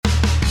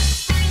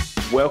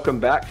Welcome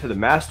back to the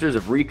Masters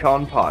of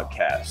Recon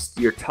podcast,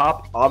 your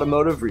top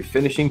automotive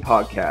refinishing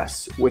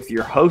podcast with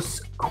your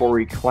hosts,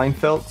 Corey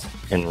Kleinfeld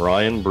and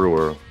Ryan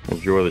Brewer.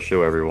 Enjoy the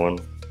show, everyone.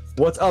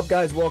 What's up,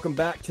 guys? Welcome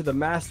back to the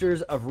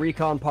Masters of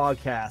Recon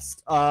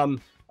podcast.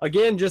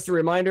 Again, just a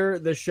reminder,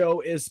 the show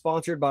is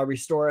sponsored by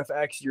Restore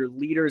FX, your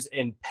leaders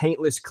in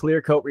paintless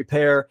clear coat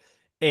repair.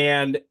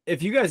 And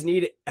if you guys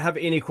have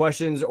any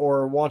questions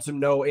or want to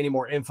know any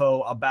more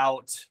info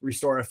about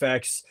Restore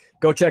FX,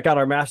 go check out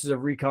our Masters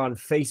of Recon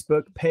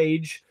Facebook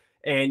page,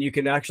 and you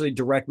can actually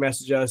direct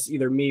message us,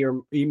 either me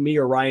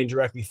or Ryan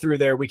directly through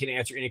there. We can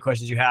answer any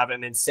questions you have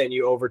and then send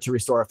you over to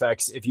Restore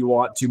FX if you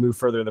want to move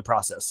further in the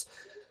process.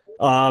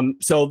 Today on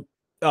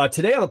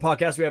the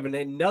podcast, we have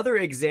another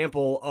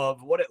example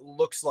of what it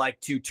looks like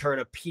to turn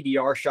a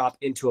PDR shop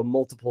into a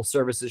multiple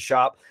services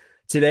shop.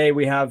 Today,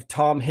 we have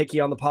Tom Hickey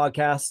on the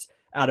podcast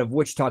out of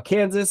Wichita,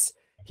 Kansas.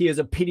 He is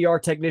a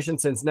PDR technician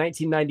since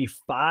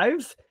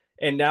 1995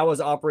 and now is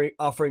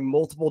offering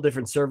multiple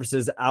different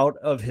services out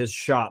of his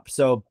shop.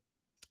 So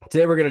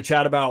today we're going to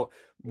chat about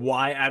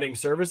why adding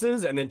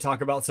services and then talk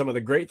about some of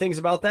the great things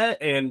about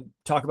that and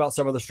talk about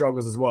some of the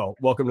struggles as well.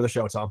 Welcome to the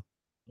show, Tom.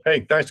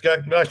 Hey, thanks,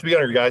 guys. Nice to be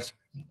on here, guys.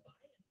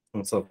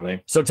 What's up,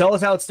 man? So tell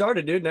us how it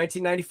started, dude.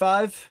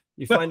 1995.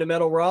 You find a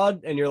metal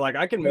rod and you're like,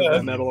 I can move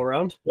that metal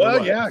around.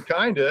 Well, yeah,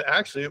 kind of.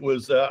 Actually, it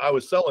was, I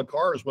was selling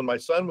cars when my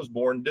son was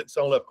born, didn't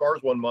sell enough cars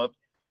one month,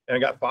 and I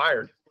got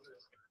fired.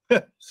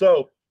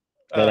 So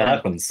that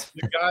happens.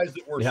 The guys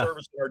that were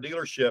servicing our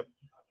dealership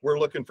were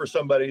looking for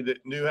somebody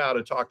that knew how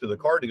to talk to the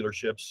car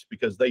dealerships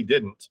because they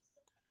didn't,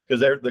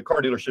 because the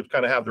car dealerships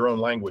kind of have their own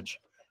language.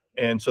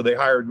 And so they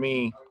hired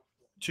me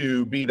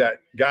to be that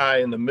guy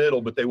in the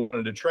middle, but they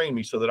wanted to train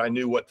me so that I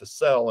knew what to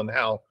sell and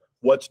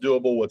what's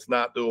doable, what's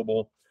not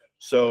doable.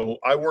 So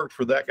I worked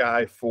for that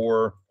guy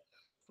for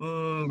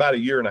about a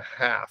year and a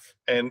half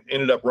and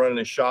ended up running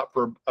his shop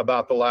for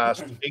about the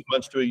last 8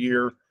 months to a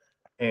year.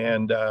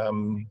 And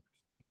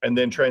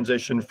then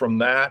transitioned from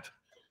that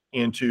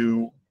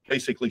into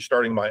basically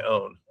starting my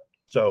own.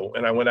 So,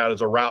 and I went out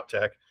as a route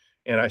tech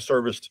and I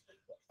serviced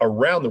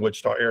around the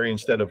Wichita area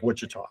instead of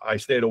Wichita. I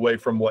stayed away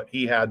from what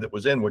he had that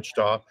was in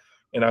Wichita,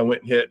 and I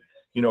went and hit,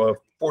 a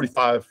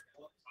 45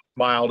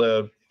 mile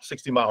to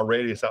 60 mile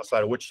radius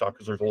outside of Wichita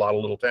because there's a lot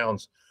of little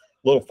towns,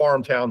 little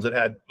farm towns that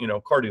had,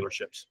 car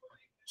dealerships.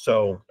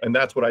 So, and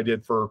that's what I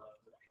did for,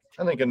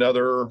 I think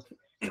another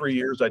 3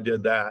 years I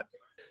did that.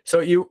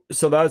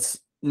 So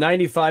that's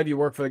 95, you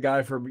work for the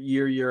guy for a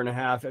year and a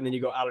half, and then you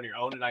go out on your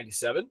own in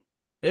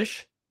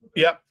 97-ish?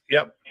 Yep.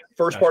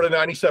 First part of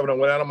 97, I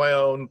went out on my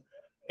own,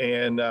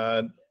 and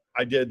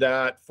I did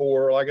that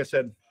for, like I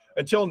said,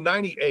 until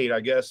 98, I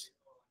guess.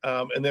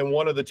 And then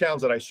one of the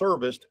towns that I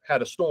serviced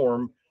had a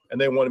storm,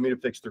 and they wanted me to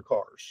fix their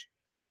cars.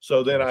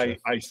 So then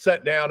I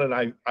sat down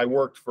and I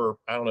worked for,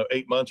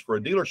 8 months for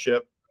a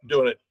dealership,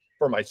 doing it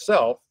for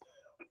myself,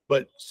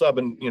 but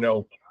subbing,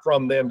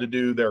 from them to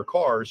do their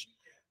cars.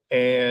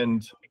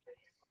 And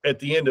at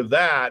the end of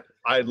that,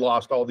 I had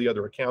lost all the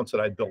other accounts that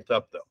I'd built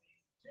up, though.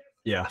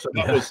 Yeah. So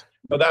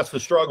that's the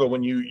struggle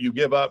when you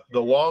give up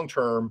the long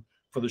term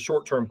for the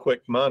short term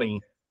quick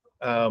money.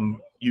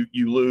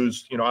 You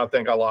lose. I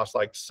think I lost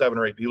like 7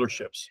 or 8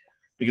 dealerships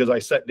because I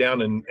sat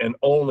down and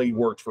only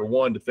worked for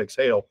one to fix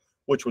hail,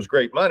 which was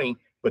great money.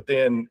 But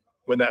then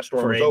when that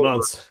storm was over,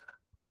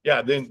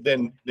 then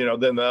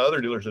the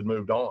other dealers had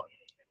moved on.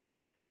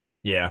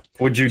 Yeah.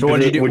 What did you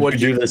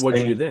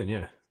do then?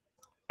 Yeah.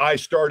 I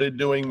started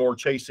doing more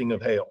chasing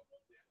of hail.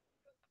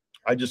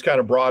 I just kind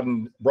of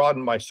broadened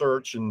my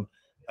search and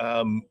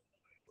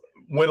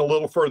went a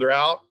little further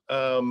out.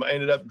 I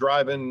ended up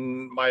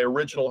driving my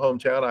original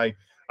hometown.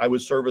 I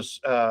would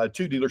service 2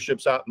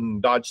 dealerships out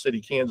in Dodge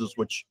City, Kansas,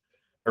 which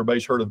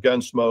everybody's heard of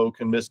Gunsmoke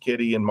and Miss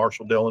Kitty and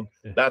Marshall Dillon.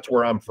 Yeah. That's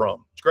where I'm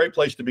from. It's a great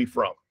place to be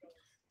from.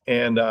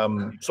 And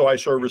so I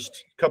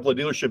serviced a couple of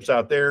dealerships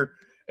out there.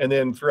 And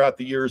then throughout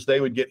the years,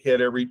 they would get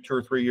hit every 2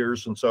 or 3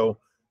 years. And so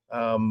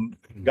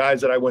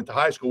guys that I went to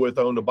high school with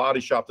owned a body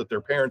shop that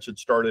their parents had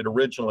started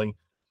originally.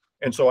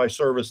 And so I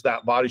serviced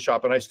that body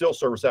shop, and I still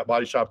service that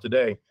body shop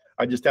today.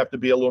 I just have to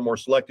be a little more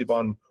selective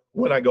on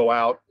when I go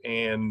out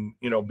and,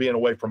 being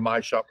away from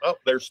my shop. Oh,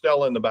 there's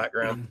Stella in the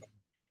background.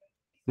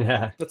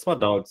 Yeah. That's my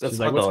dog. That's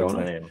my dog's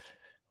name.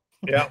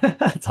 Yeah.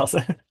 That's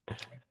awesome.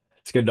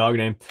 It's a good dog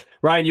name.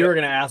 Ryan, you were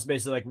going to ask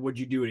basically like, would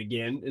you do it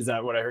again? Is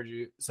that what I heard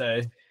you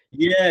say?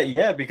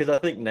 Yeah, because I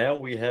think now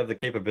we have the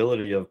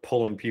capability of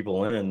pulling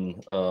people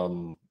in.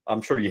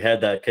 I'm sure you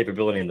had that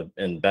capability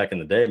in back in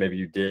the day. Maybe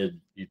you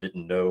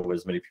didn't know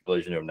as many people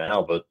as you know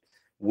now, but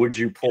would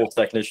you pull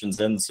technicians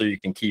in so you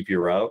can keep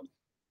your route?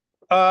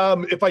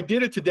 If I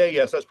did it today,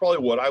 yes, that's probably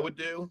what I would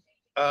do.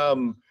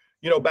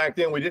 Back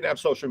then we didn't have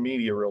social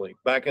media really.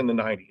 Back in the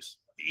 90s,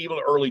 even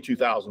early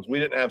 2000s, we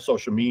didn't have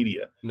social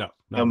media. No.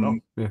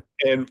 Yeah.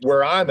 And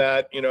where I'm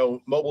at,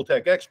 Mobile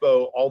Tech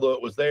Expo, although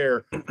it was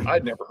there,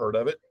 I'd never heard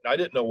of it. I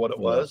didn't know what it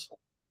was.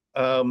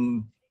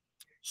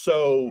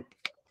 So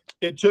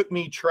it took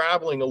me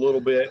traveling a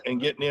little bit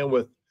and getting in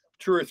with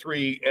 2 or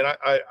 3, and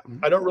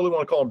I don't really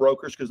want to call them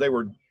brokers because they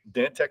were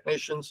dent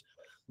technicians,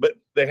 but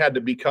they had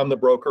to become the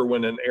broker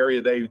when an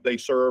area they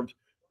served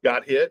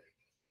got hit.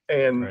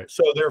 And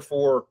so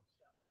therefore,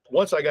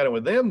 once I got in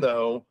with them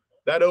though,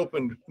 that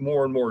opened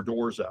more and more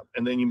doors up.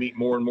 And then you meet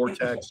more and more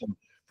techs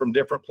from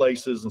different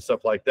places and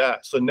stuff like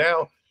that. So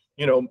now,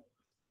 you know,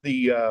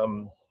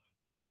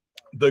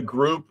 the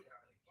group,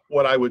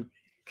 what I would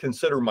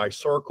consider my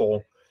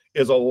circle,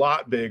 is a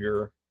lot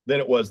bigger than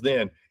it was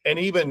then. And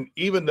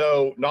even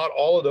though not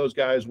all of those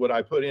guys would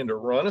I put in to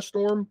run a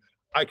storm,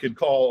 I could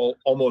call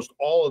almost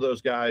all of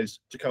those guys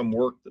to come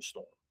work the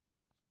storm.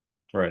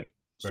 Right.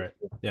 Right.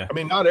 Yeah. I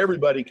mean, not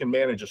everybody can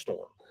manage a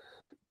storm.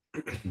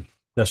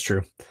 That's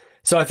true.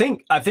 So I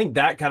think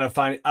that kind of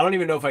I don't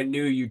even know if I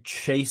knew you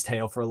chased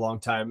hail for a long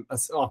time. I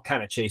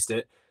kind of chased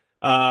it.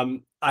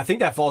 I think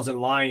that falls in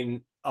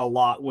line a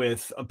lot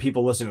with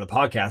people listening to the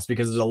podcast,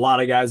 because there's a lot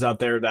of guys out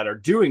there that are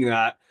doing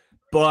that.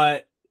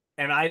 But,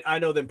 and I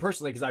know them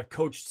personally because I've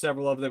coached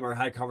several of them or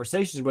had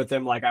conversations with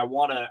them. Like, I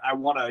want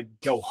to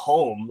go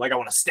home. Like, I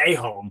want to stay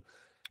home.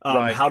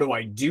 Right. How do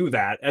I do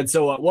that? And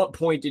so at what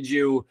point did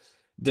you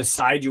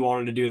decide you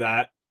wanted to do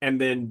that? And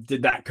then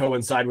did that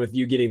coincide with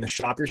you getting the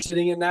shop you're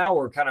sitting in now,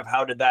 or kind of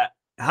how'd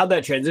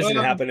that transition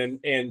happen?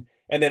 And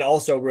then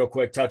also real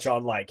quick, touch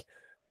on like,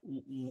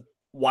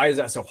 why is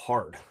that so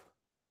hard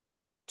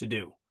to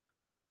do?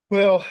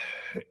 Well,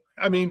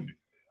 I mean,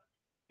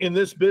 in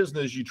this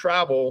business, you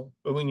travel,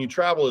 but when you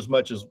travel as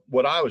much as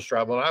what I was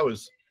traveling,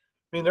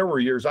 there were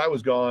years I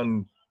was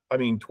gone,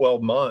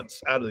 12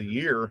 months out of the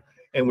year,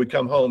 and would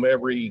come home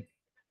every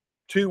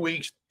 2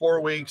 weeks,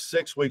 4 weeks,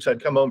 6 weeks.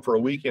 I'd come home for a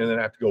weekend and then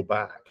have to go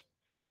back.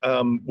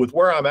 With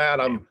where I'm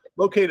at, I'm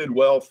located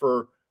well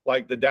for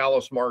like the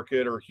Dallas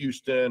market or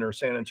Houston or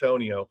San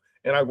Antonio.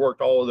 And I've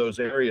worked all of those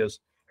areas.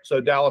 So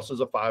Dallas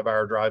is a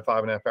 5-hour drive,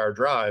 5.5-hour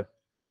drive.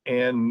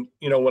 And,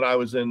 when I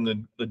was in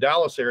the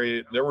Dallas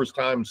area, there was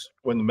times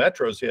when the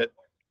metros hit,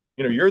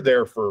 you're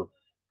there for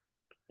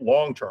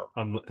long term.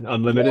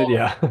 Unlimited.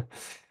 Yeah.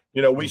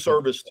 We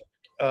serviced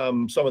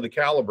some of the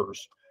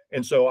calibers.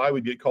 And so I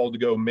would get called to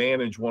go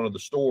manage one of the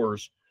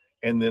stores.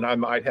 And then I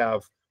might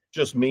have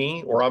just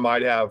me, or I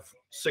might have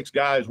 6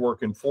 guys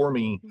working for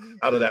me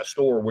out of that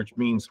store, which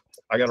means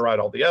I got to write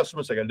all the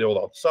estimates. I got to deal with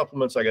all the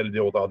supplements. I got to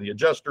deal with all the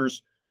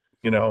adjusters,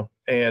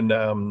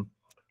 and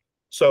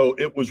so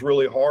it was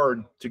really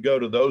hard to go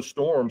to those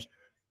storms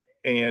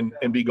and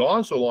be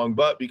gone so long.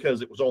 But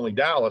because it was only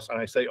Dallas, and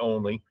I say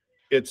only,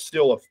 it's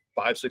still a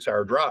 5-6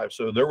 hour drive.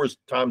 So there was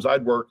times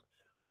I'd work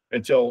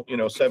until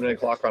 7, 8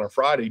 o'clock on a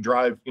Friday,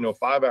 drive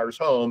 5 hours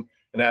home,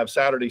 and have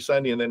Saturday,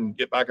 Sunday, and then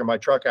get back in my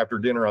truck after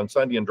dinner on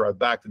Sunday and drive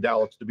back to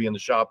Dallas to be in the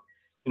shop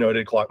at 8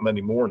 o'clock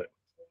Monday morning.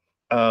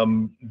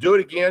 Do it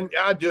again?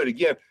 Yeah, I'd do it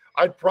again.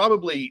 I'd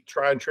probably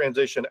try and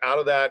transition out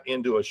of that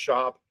into a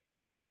shop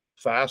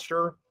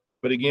faster.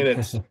 But again,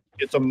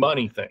 it's a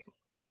money thing.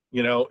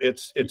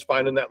 It's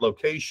finding that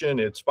location.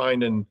 It's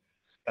finding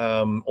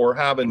or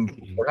having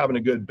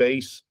a good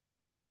base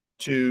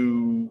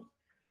to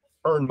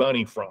earn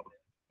money from.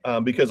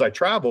 Because I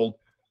traveled,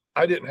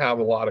 I didn't have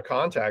a lot of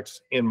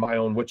contacts in my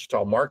own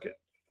Wichita market.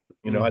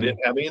 I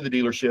didn't have any of the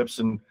dealerships.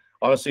 And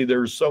honestly,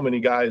 there's so many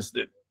guys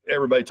that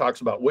everybody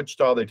talks about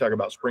Wichita. They talk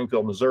about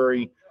Springfield,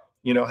 Missouri,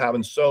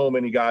 having so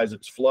many guys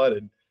it's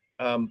flooded.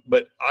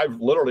 But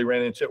I've literally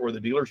ran into it where the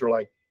dealers are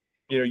like,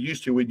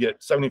 used to, we'd get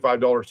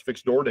 $75 to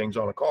fix door dings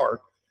on a car.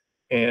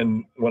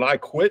 And when I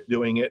quit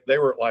doing it, they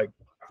were at like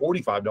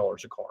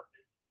 $45 a car,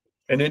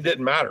 and it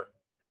didn't matter.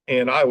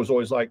 And I was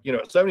always like,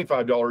 at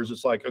 $75,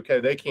 it's like,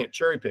 okay, they can't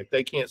cherry pick.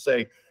 They can't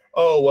say,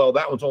 oh, well,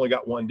 that one's only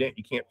got one dent.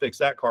 You can't fix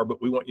that car,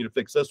 but we want you to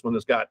fix this one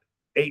that's got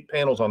 8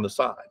 panels on the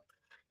side.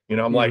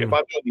 I'm like, if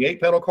I'm doing the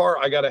 8-panel car,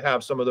 I got to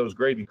have some of those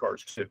gravy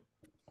cars too.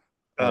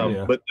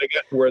 But they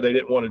got to where they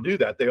didn't want to do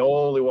that. They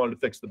only wanted to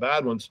fix the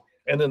bad ones.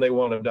 And then they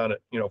want to have done it,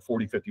 $40,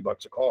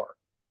 $50 a car.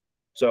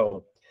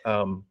 So,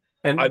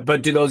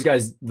 but do those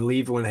guys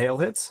leave when hail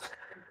hits?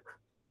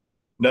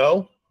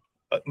 No.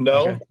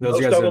 Okay.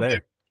 Those guys are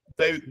there.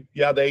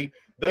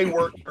 They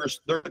work. There's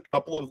a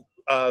couple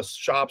of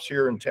shops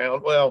here in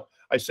town. Well,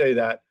 I say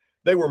that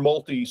they were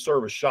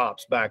multi-service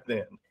shops back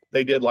then.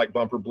 They did like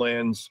bumper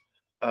blends,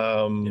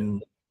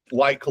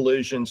 light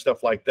collision,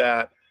 stuff like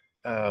that.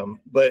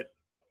 But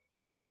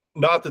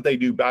not that they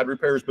do bad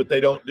repairs, but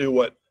they don't do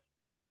what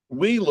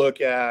we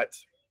look at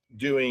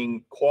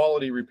doing,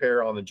 quality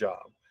repair on the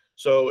job.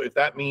 So if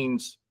that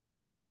means,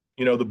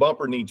 the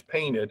bumper needs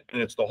painted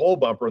and it's the whole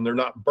bumper and they're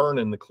not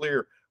burning the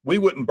clear, we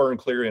wouldn't burn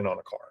clear in on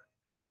a car.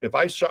 If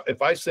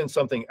I send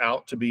something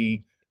out to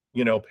be,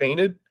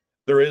 painted,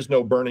 there is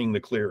no burning the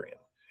clear in.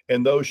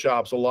 And those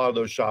shops, all of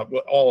those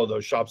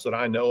shops that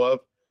I know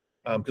of,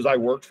 because I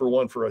worked for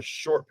one for a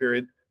short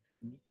period,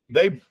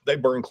 they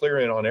burn clear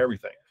in on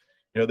everything.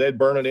 They'd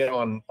burn it in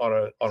on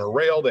a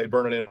rail, they'd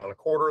burn it in on a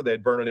quarter,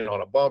 they'd burn it in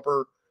on a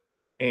bumper.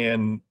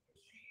 And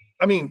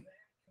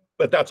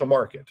but that's a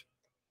market.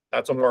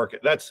 But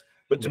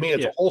to me,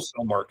 it's a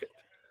wholesale market,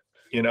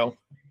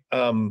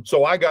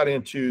 So I got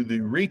into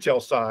the retail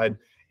side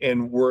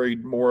and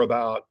worried more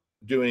about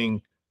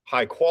doing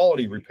high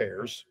quality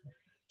repairs.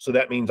 So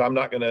that means I'm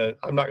not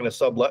gonna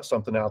sublet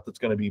something out that's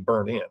gonna be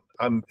burned in.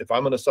 If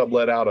I'm gonna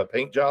sublet out a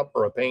paint job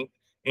or a paint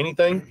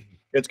anything,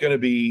 it's gonna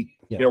be,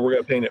 we're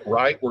gonna paint it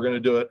right. We're gonna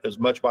do it as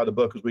much by the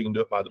book as we can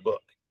do it by the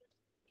book.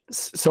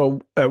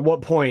 So at what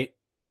point,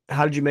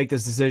 how did you make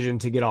this decision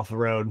to get off the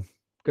road?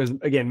 Because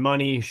again,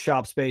 money,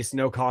 shop space,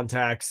 no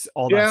contacts,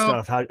 all that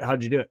stuff.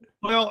 How'd you do it?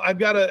 Well, I've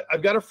got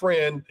a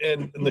friend,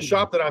 and the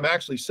shop that I'm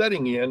actually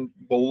setting in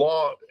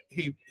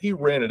he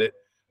rented it,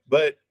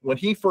 but when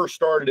he first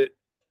started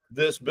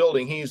this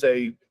building, he's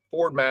a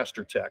Ford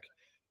Master Tech,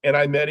 and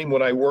I met him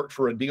when I worked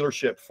for a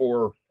dealership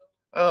for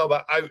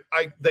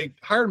they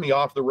hired me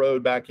off the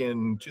road back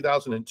in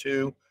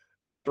 2002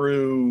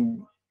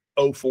 through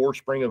 04,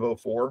 spring of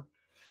 04.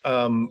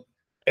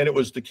 And it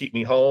was to keep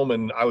me home.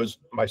 And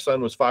my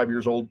son was 5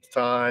 years old at the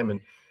time. And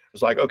I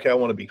was like, okay, I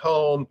want to be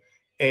home.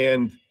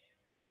 And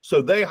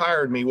so they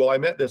hired me. Well, I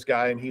met this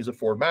guy, and he's a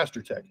Ford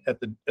Master Tech at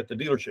the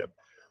dealership.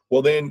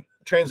 Well, then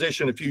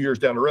transition a few years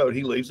down the road,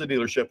 he leaves the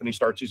dealership and he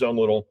starts his own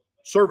little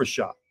service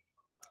shop.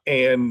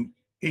 And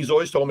he's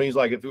always told me, he's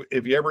like,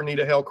 if you ever need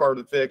a hell car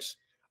to fix,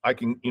 I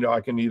can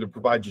either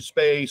provide you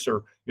space,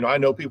 or, I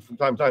know people from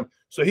time to time.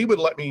 So he would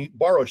let me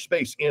borrow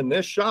space in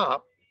this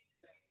shop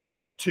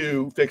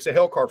to fix a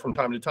hell car from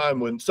time to time.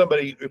 When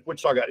if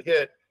Wichita got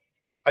hit,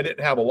 I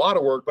didn't have a lot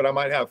of work, but I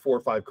might have 4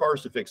 or 5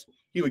 cars to fix.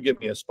 He would give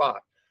me a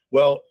spot.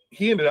 Well,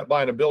 he ended up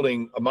buying a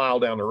building a mile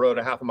down the road,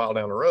 a half a mile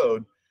down the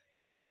road.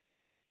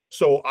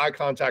 So I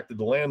contacted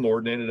the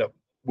landlord and ended up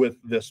with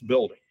this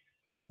building.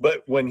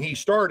 But when he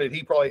started,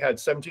 he probably had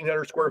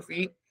 1,700 square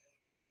feet.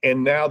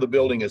 And now the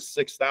building is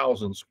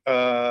 6,000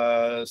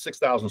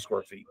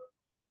 square feet.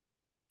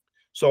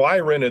 So I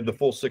rented the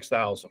full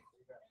 6,000.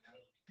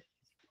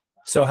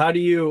 So how do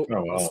you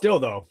still,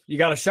 though, you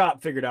got a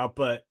shop figured out,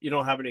 but you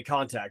don't have any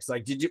contacts?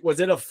 Like, was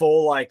it a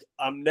full, like,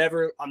 I'm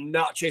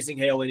not chasing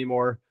hail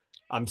anymore,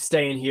 I'm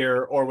staying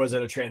here? Or was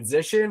it a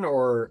transition,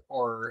 or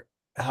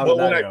how did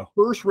that go? When I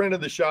first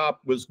rented the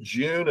shop was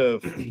June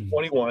of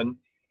 21.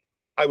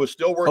 I was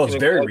still working. Oh, it's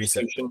very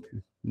recent.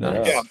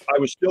 Nice. Yeah, I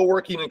was still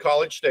working in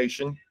College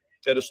Station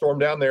at a storm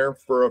down there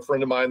for a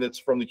friend of mine that's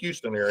from the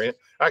Houston area.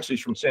 Actually,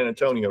 he's from San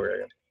Antonio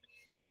area.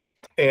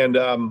 And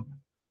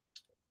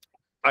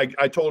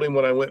I told him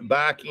when I went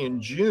back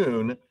in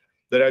June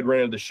that I'd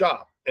rented the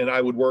shop, and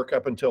I would work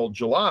up until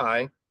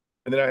July,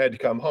 and then I had to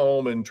come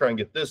home and try and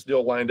get this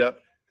deal lined up.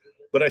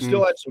 But I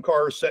still had some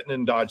cars sitting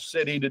in Dodge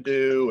City to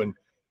do, and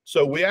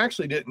so we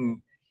actually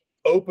didn't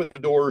open the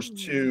doors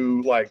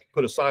to like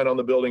put a sign on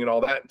the building and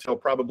all that until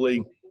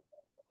probably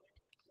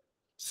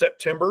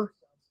September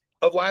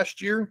of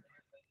last year.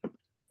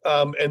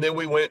 And then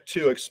we went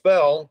to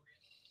Expel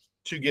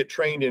to get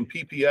trained in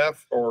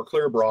PPF or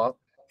clear bra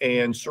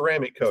and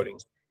ceramic coating.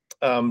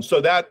 So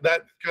that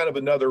kind of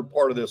another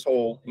part of this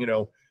whole,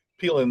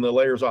 peeling the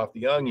layers off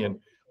the onion.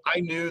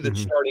 I knew that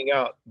starting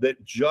out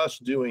that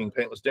just doing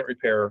paintless dent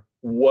repair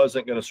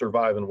wasn't going to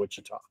survive in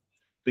Wichita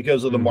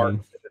because of the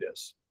market that it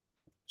is.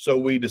 So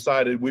we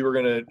decided we were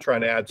going to try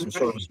and add some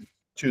service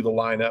to the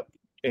lineup,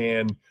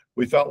 and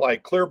we felt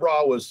like Clear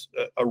Bra was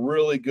a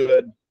really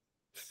good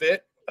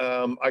fit.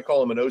 I call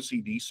them an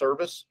OCD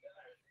service.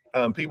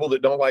 People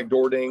that don't like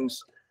door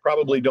dings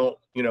probably don't,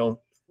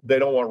 they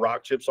don't want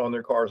rock chips on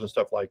their cars and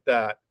stuff like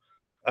that.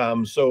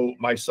 So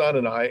my son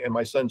and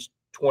my son's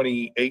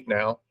 28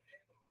 now,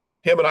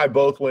 him and I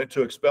both went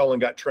to Expel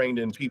and got trained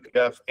in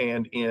PPF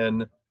and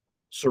in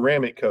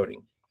ceramic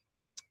coating.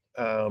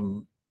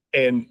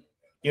 And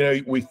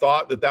we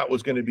thought that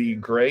was going to be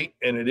great,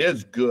 and it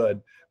is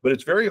good, but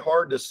it's very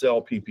hard to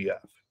sell PPF.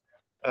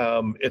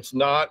 It's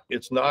not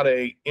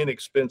a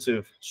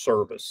inexpensive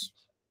service.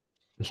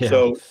 Yeah.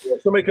 So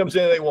if somebody comes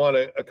in, they want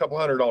a couple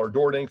 $100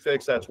 door ding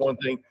fix. That's one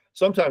thing.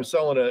 Sometimes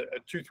selling a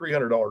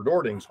 $200-300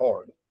 door ding is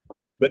hard,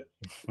 but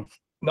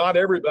not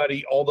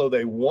everybody, although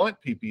they want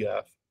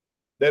PPF,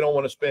 they don't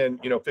want to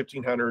spend,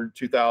 $1,500,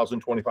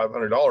 $2,000,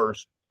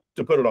 $2,500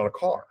 to put it on a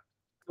car.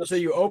 So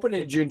you opened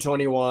in June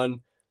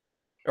 21,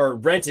 or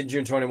rented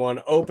June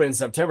 21, open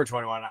September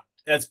 21.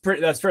 That's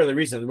fairly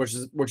recent, which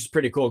is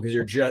pretty cool because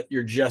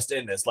you're just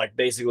in this, like,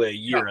 basically a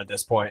year at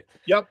this point.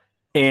 Yep.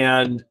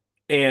 And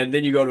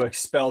then you go to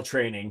Expel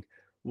training.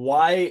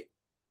 Why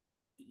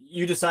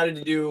you decided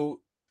to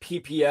do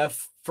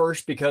PPF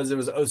first? Because it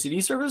was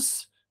OCD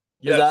service?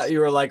 Yes. That you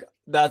were like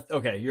that?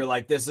 Okay, you're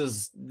like, this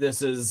is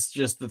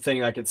just the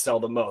thing I could sell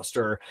the most.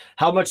 Or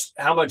how much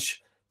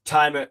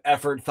time,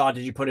 effort, thought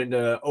did you put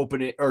into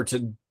opening or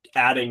to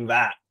adding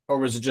that? Or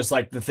was it just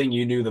like the thing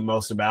you knew the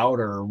most about,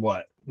 or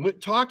what?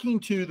 Talking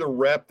to the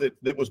rep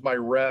that was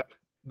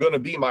going to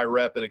be my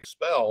rep at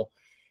Expel,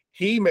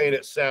 he made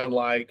it sound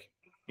like,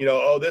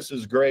 oh, this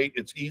is great.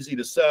 It's easy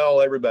to sell.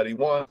 Everybody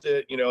wants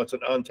it. It's an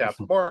untapped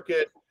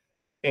market,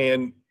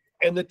 and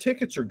the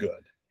tickets are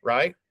good,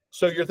 right?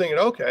 So you're thinking,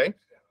 okay,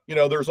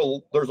 there's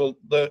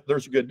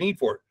a good need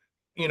for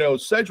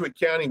it. Sedgwick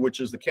County, which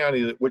is the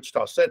county that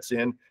Wichita sits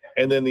in,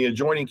 and then the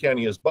adjoining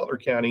county is Butler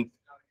County.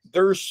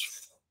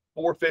 There's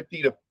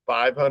 450 to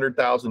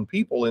 500,000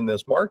 people in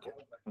this market.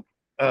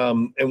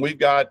 And we've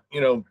got,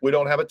 we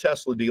don't have a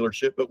Tesla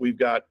dealership, but we've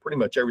got pretty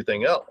much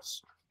everything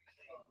else.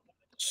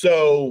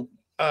 So,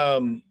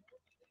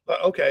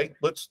 okay,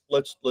 let's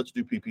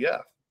do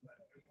PPF.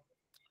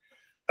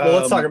 Well,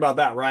 let's talk about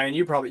that, Ryan.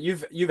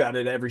 You've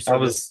added every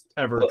service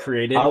ever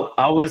created.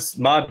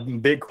 My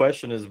big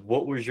question is,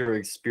 what was your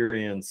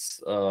experience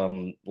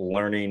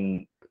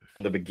learning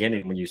in the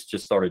beginning when you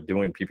just started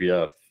doing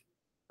PPF?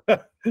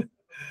 It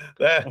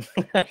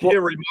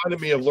reminded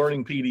me of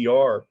learning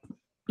PDR.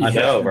 I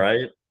know,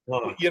 right?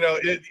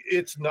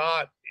 It's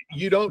not,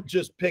 you don't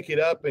just pick it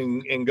up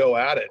and go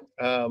at it.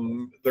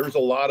 There's a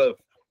lot of,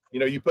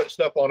 you put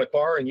stuff on a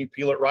car and you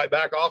peel it right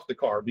back off the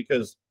car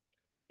because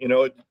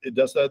it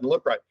just doesn't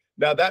look right.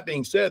 Now, that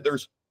being said,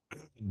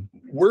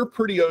 we're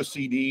pretty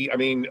OCD. I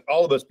mean,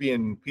 all of us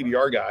being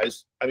PDR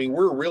guys, I mean,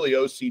 we're really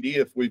OCD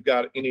if we've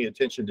got any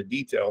attention to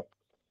detail.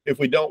 If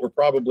we don't, we're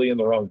probably in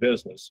the wrong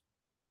business.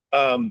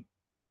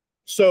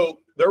 So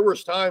there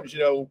was times,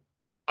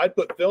 I'd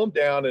put film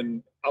down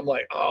and I'm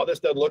like, oh, this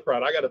doesn't look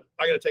right. I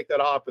gotta take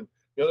that off. And,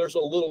 there's a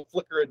little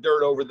flicker of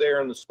dirt over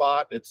there in the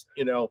spot. It's,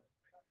 so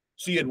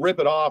you'd rip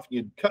it off,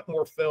 you'd cut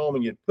more film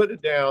and you'd put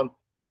it down.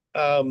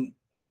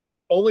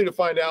 Only to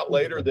find out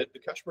later that the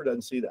customer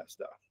doesn't see that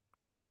stuff.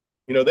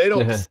 They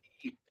don't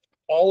see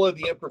all of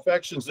the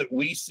imperfections that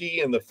we see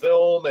in the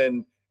film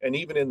and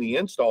even in the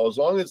install. As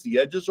long as the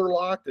edges are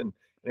locked and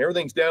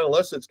everything's down,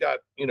 unless it's got,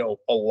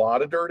 a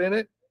lot of dirt in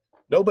it,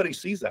 nobody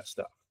sees that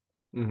stuff.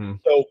 Mm-hmm.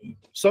 So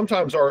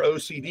sometimes our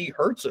OCD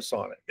hurts us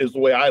on it, is the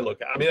way I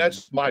look at it. I mean,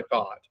 that's my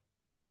thought.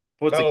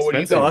 Well, it's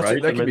expensive,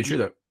 right? That could be true,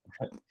 though.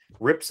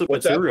 Rip the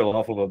material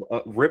off of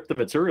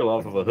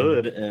a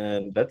hood,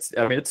 and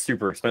it's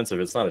super expensive.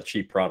 It's not a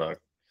cheap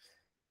product.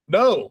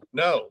 No.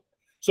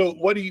 So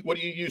what do you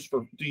use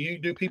do you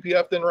do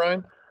PPF then,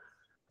 Ryan?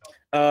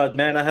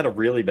 Man, I had a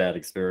really bad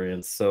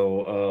experience.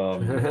 So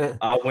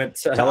I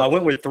went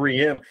with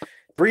 3M.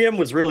 3M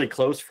was really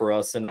close for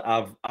us, and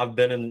I've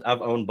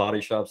owned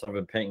body shops. I've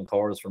been painting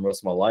cars for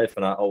most of my life,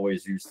 and I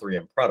always use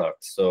 3M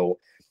products. So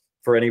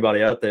for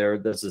anybody out there,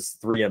 there's this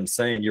 3M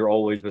saying you're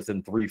always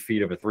within 3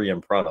 feet of a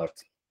 3M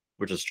product,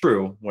 which is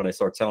true when they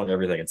start telling you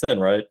everything it's in,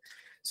 right?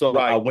 So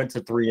I went to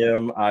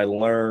 3M. I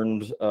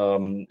learned,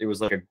 it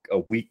was like a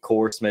week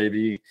course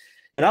maybe,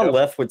 and I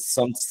left with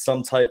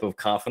some type of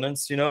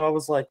confidence. I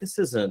was like, this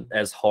isn't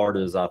as hard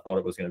as I thought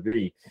it was going to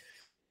be.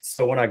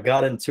 So when I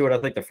got into it, I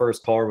think the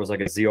first car was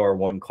like a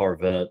ZR1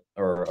 Corvette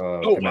or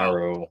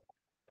Camaro. Wow.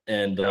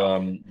 And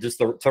just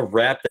to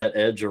wrap that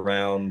edge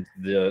around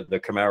the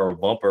Camaro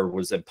bumper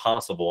was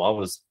impossible. I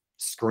was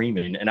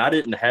screaming, and I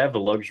didn't have the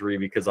luxury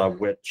because I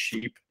went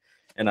cheap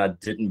and I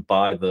didn't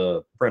buy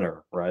the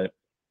printer, right?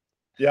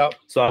 Yeah.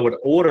 So I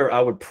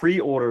would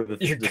pre-order the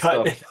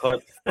stuff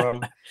cut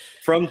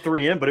from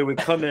 3M, but it would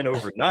come in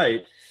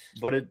overnight.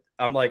 But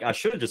I'm like, I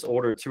should have just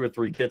ordered 2 or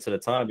 3 kits at a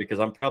time because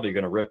I'm probably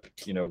going to rip,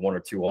 1 or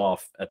 2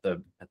 off at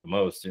the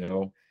most,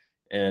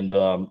 And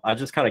I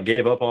just kind of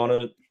gave up on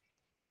it.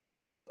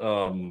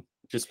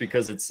 Just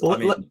because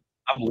I'm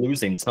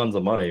losing tons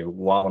of money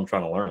while I'm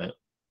trying to learn it.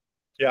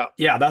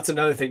 Yeah, that's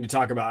another thing to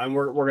talk about. And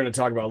we're going to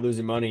talk about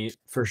losing money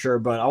for sure.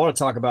 But I want to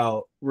talk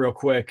about real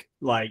quick,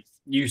 like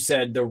you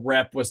said, the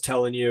rep was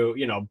telling you,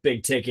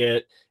 big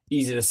ticket,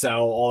 easy to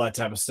sell, all that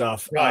type of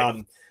stuff.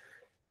 Right.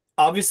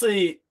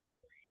 Obviously,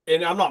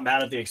 and I'm not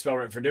mad at the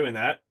experiment for doing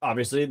that.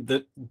 Obviously,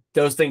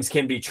 those things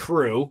can be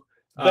true.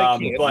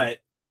 But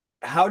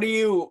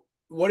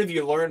what have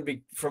you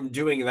learned from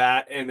doing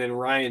that? And then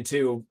Ryan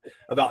too,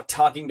 about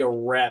talking to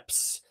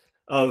reps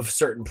of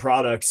certain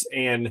products,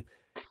 and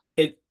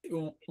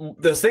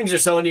those things are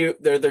telling you,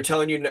 they're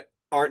telling you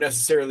aren't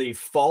necessarily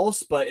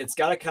false, but it's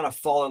got to kind of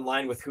fall in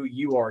line with who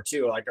you are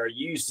too. Like, are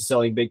you used to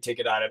selling big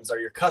ticket items? Are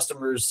your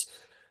customers,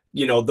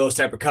 those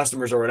type of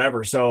customers or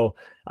whatever? So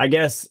I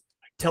guess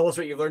tell us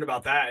what you've learned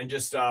about that. And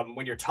just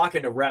when you're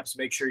talking to reps,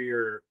 make sure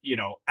you're,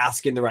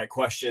 asking the right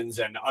questions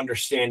and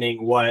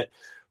understanding what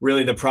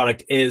really the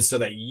product is so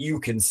that you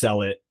can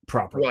sell it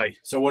properly. Right.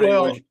 So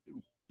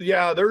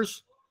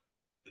there's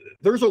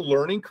a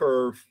learning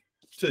curve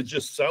to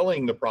just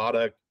selling the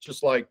product.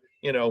 Just like,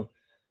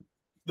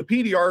 the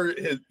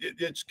PDR,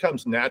 it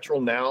comes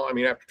natural now. I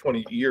mean, after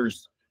 20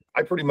 years,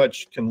 I pretty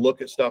much can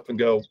look at stuff and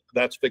go,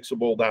 that's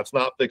fixable. That's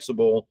not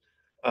fixable.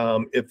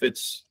 If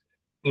it's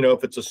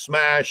a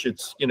smash,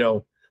 it's,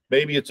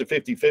 maybe it's a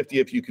 50-50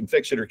 if you can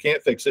fix it or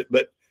can't fix it.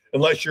 But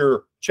unless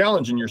you're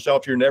challenging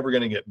yourself, you're never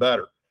going to get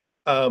better.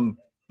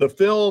 The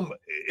film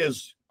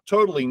is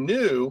totally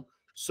new,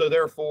 so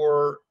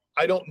therefore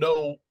I don't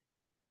know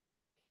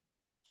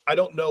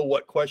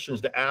what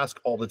questions to ask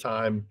all the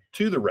time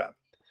to the rep.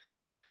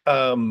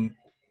 Looking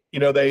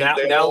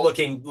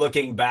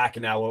back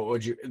now, what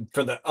would you,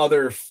 for the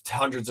other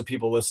hundreds of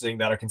people listening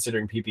that are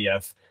considering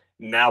PPF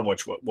now,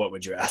 what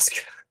would you ask?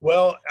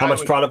 Well, how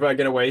much product am I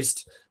going to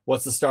waste?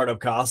 What's the startup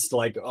cost?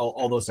 Like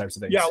all those types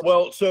of things. Yeah.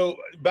 Well, so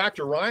back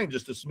to Ryan,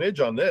 just a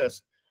smidge on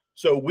this.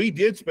 So we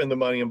did spend the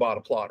money and bought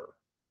a plotter.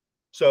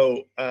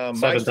 So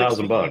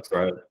 $7,000,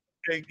 right?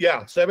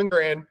 Yeah,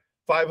 $7,000,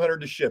 $500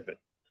 to ship it.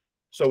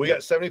 So we got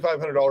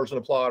 $7,500 in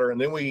a plotter, and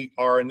then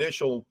our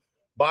initial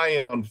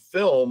buy-in on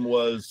film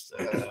was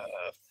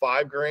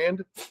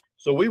 $5,000.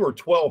 So we were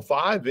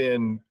 12.5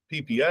 in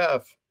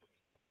PPF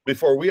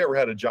before we ever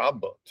had a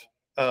job booked.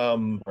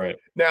 Right.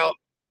 Now,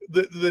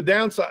 the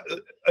downside,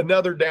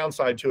 another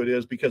downside to it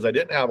is, because I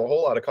didn't have a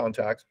whole lot of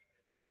contacts,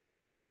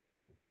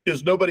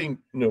 is nobody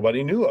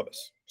knew of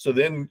us. So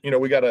then,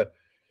 we got to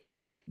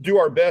do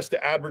our best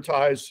to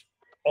advertise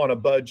on a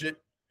budget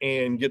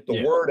and get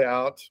the word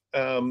out.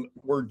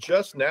 We're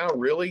just now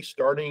really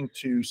starting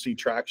to see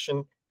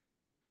traction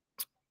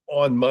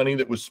on money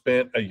that was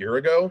spent a year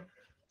ago.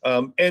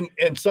 And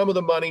some of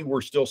the money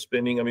we're still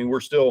spending. I mean,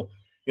 we're still,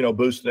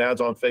 boosting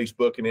ads on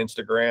Facebook and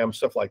Instagram,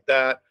 stuff like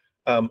that.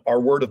 Our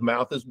word of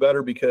mouth is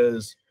better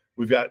because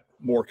we've got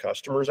more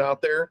customers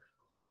out there.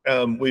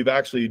 We've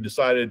actually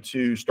decided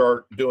to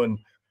start doing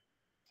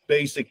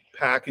basic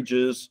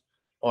packages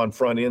on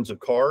front ends of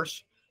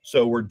cars.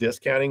 So we're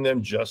discounting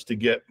them just to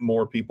get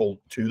more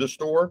people to the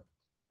store.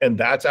 And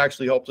that's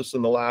actually helped us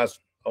in the last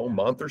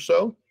month or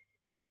so.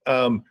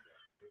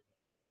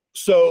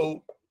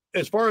 So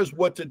as far as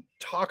what to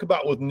talk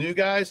about with new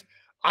guys,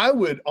 I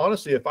would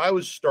honestly, if I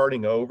was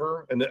starting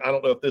over, and I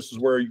don't know if this is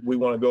where we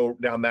want to go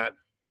down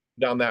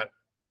that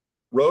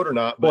road or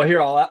not. But well,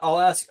 here,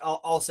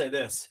 I'll say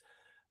this.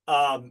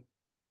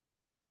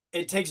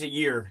 It takes a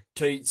year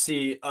to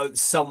see a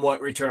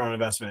somewhat return on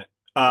investment.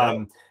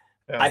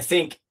 I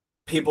think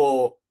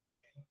people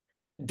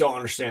don't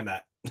understand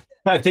that.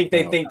 I think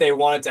they think they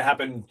want it to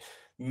happen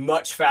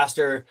much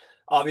faster.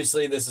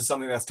 Obviously, this is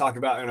something that's talked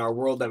about in our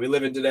world that we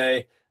live in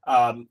today.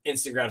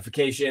 Instant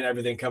gratification,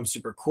 everything comes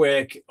super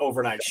quick,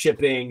 overnight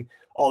shipping,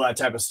 all that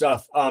type of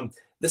stuff.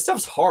 This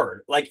stuff's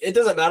hard. Like, it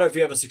doesn't matter if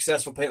you have a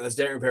successful paintless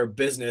dent repair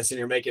business and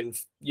you're making,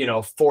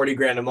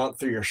 $40,000 a month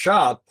through your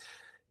shop.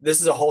 This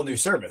is a whole new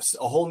service,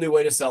 a whole new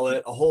way to sell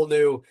it, a whole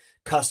new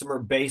customer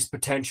base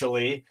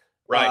potentially,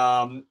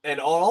 right? And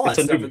all that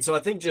stuff. And so I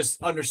think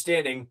just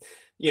understanding,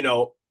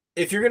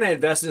 if you're going to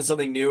invest in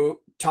something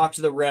new, talk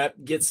to the rep,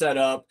 get set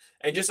up,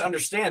 and just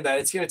understand that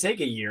it's going to take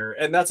a year.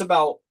 And it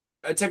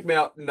took me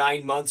about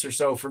 9 months or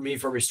so for me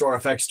for Restore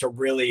FX to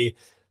really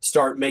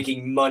start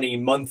making money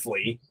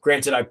monthly.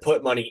 Granted, I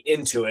put money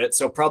into it,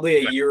 so probably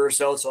a year or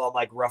so. So I'm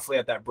like roughly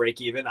at that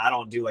break even. I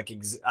don't do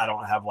I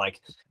don't have like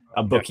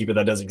a bookkeeper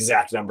that does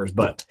exact numbers,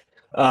 but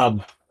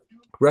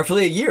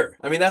roughly a year.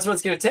 I mean, that's what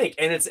it's going to take,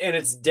 and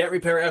it's debt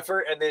repair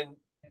effort, and then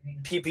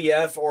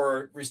PPF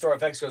or Restore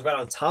FX goes right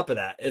on top of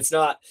that. It's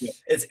not.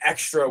 It's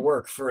extra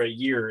work for a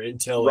year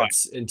until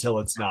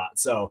it's not.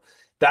 So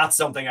that's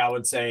something I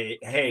would say,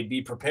 hey, be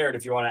prepared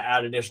if you want to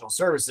add additional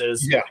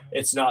services. Yeah.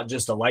 It's not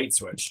just a light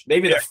switch.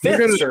 Maybe the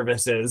fifth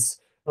service is.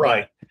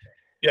 Right.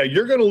 Yeah,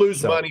 you're going to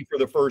lose money for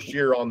the first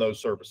year on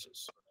those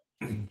services.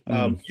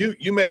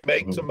 You may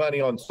make some money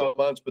on some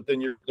months, but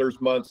then there's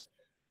months,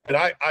 and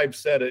I've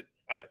said it,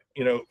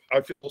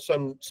 I feel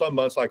some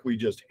months like we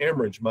just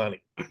hemorrhage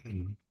money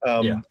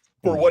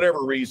for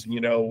whatever reason.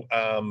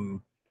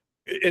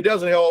 It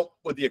doesn't help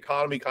with the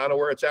economy kind of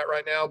where it's at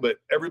right now, but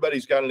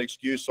everybody's got an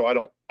excuse, so I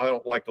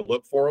don't like to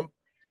look for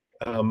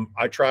them.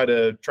 I try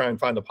and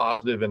find the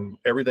positive in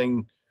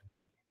everything,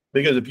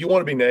 because if you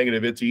want to be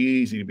negative, it's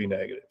easy to be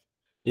negative.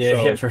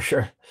 Yeah, for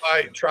sure.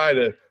 I try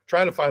to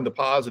find the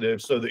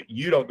positive so that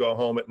you don't go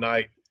home at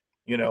night,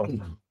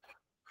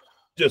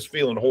 just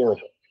feeling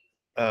horrible.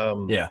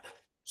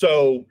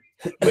 So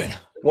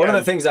one of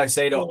the things I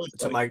say to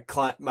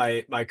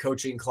my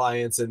coaching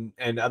clients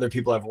and other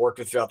people I've worked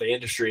with throughout the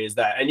industry is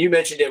that, and you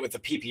mentioned it with the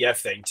PPF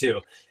thing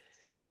too,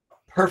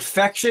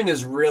 perfection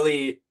is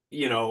really,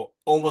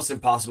 almost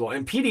impossible.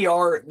 In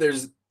PDR,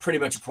 there's pretty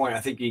much a point I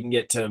think you can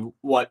get to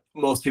what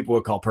most people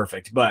would call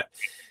perfect. But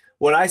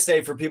when I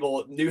say for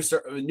people, new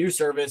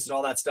service and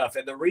all that stuff,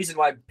 and the reason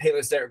why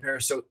paintless dent repair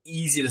is so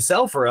easy to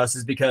sell for us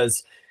is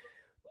because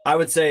I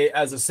would say,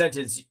 as a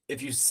sentence,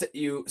 if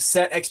you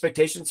set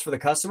expectations for the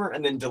customer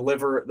and then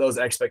deliver those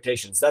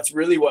expectations, that's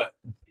really what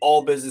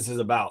all business is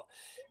about.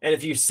 And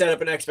if you set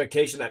up an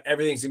expectation that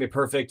everything's gonna be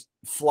perfect,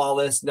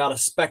 flawless, not a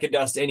speck of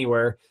dust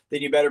anywhere,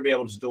 then you better be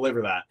able to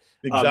deliver that.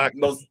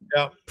 Exactly.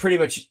 Pretty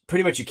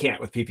much you can't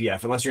with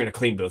PPF unless you're in a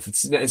clean booth.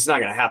 It's not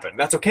gonna happen.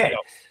 That's okay.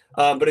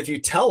 But if you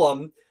tell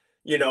them,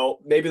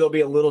 maybe there'll be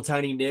a little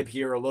tiny nib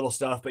here, a little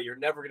stuff, but you're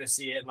never gonna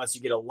see it unless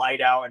you get a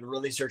light out and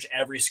really search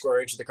every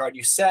square inch of the card.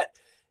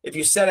 If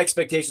you set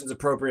expectations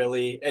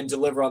appropriately and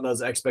deliver on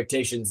those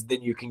expectations,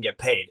 then you can get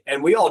paid.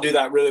 And we all do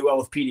that really well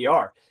with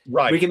PDR.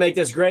 Right. We can make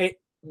this great.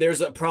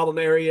 There's a problem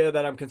area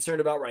that I'm concerned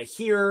about right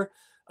here.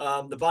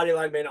 The body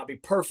line may not be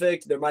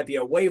perfect. There might be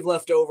a wave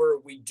left over.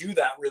 We do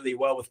that really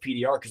well with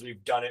PDR because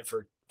we've done it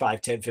for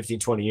 5, 10, 15,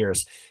 20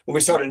 years. When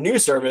we start a new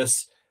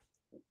service,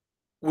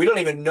 we don't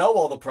even know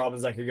all the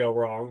problems that could go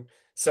wrong.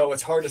 So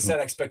it's hard to set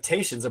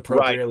expectations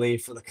appropriately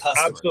for the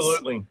customers.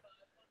 Absolutely.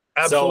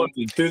 So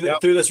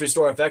through this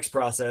Restore FX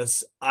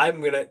process,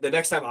 the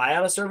next time I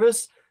add a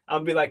service, I'm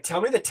gonna be like,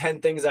 tell me the 10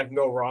 things that can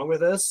go wrong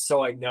with this,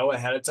 so I know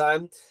ahead of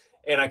time,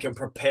 and I can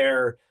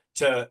prepare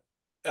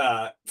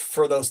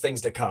for those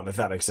things to come, if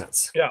that makes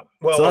sense. Yeah.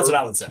 Well, so that's what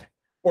I would say.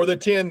 or the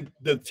 10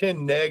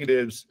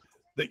 negatives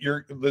that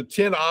the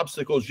 10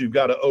 obstacles you've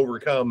got to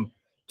overcome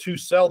to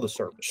sell the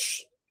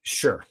service.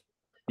 Sure.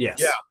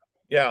 Yes.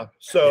 Yeah.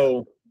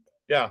 So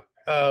yeah.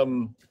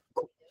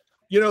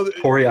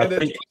 Corey, I and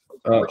think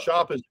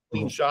shop is a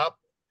clean shop,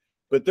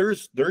 but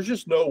there's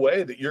just no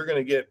way that you're going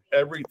to get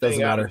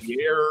everything out of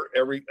the air.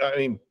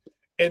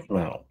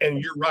 And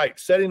you're right.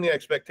 Setting the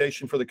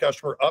expectation for the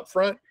customer up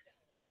front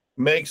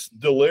makes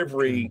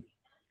delivery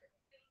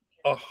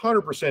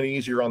 100%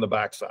 easier on the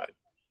backside.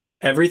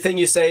 Everything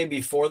you say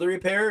before the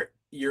repair,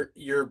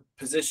 you're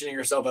positioning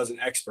yourself as an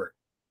expert.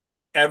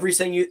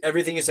 Everything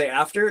you say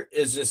after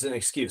is just an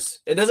excuse.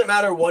 It doesn't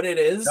matter what it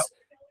is. Yep.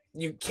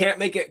 You can't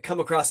make it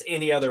come across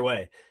any other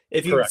way.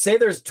 If you say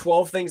there's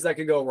 12 things that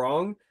could go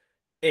wrong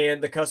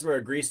and the customer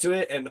agrees to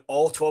it and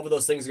all 12 of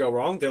those things go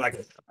wrong, they're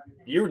like,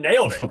 you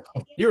nailed it.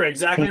 You're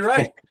exactly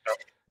right.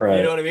 Right.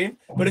 You know what I mean?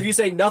 But if you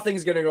say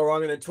nothing's going to go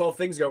wrong and then 12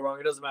 things go wrong,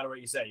 it doesn't matter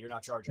what you say. You're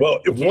not charging.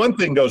 Well, if one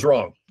thing goes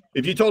wrong,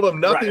 if you told them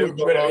nothing would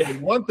go wrong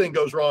and one thing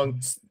goes wrong,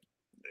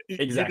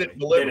 exactly.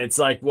 Then it's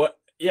like, what?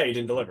 Yeah, you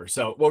didn't deliver.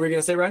 So what were you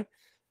going to say, Ryan?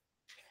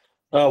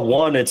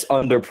 One, it's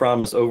under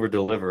promise, over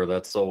deliver.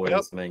 That's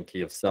always the main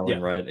key of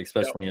selling, right?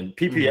 Especially in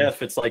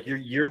PPF, it's like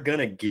you're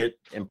gonna get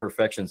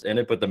imperfections in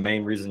it, but the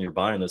main reason you're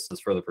buying this is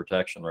for the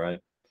protection, right?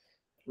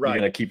 You're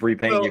gonna keep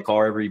repainting your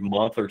car every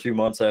month or 2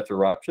 months after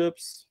rock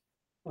chips,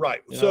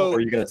 right? So,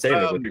 or you're gonna save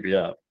it with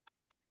PPF.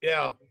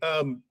 Yeah.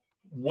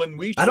 When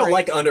we, I don't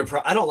like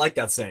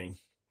that saying.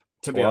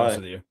 To be honest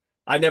with you,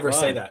 I never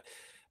say that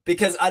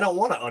because I don't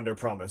want to under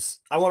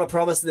promise. I want to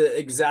promise the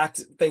exact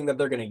thing that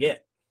they're gonna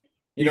get.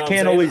 You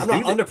can't always do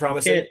under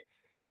promising.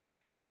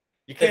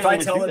 If I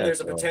tell them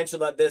there's a potential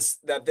that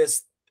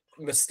this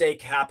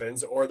mistake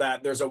happens, or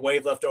that there's a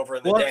wave left over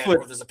in the dam,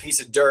 or there's a piece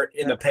of dirt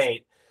in the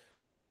paint,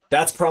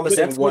 that's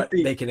promising what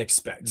they can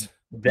expect.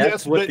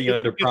 That's what the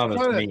under promise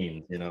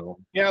means,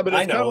 Yeah, but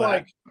it's kind of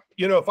like,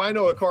 if I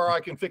know a car, I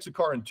can fix a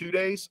car in 2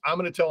 days. I'm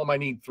going to tell them I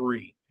need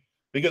 3,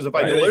 because if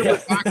I deliver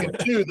it back in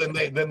 2,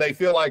 then they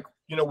feel like,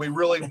 we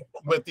really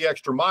went the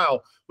extra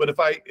mile. But if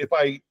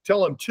I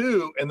tell them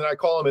 2 and then I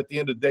call them at the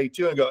end of day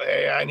 2 and go,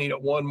 hey, I need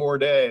it 1 more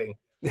day.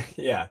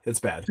 Yeah, it's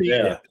bad.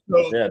 Yeah,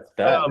 it's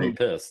bad. They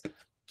pissed.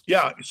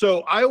 Yeah,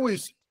 so I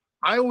always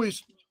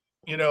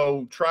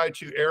try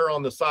to err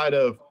on the side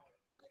of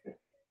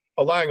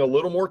allowing a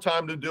little more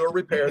time to do a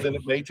repair than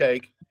it may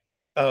take,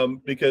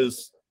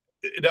 because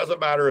it doesn't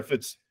matter if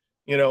it's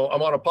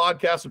I'm on a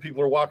podcast and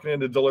people are walking in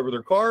to deliver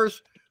their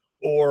cars,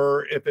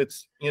 or if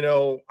it's,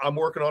 I'm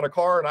working on a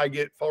car and I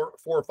get 4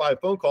 or 5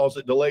 phone calls,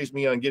 it delays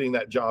me on getting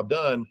that job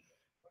done.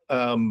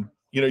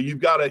 You've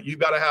got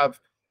to have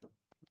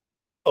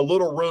a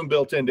little room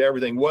built into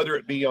everything, whether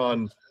it be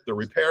on the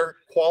repair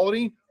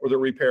quality or the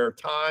repair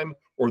time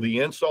or the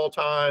install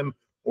time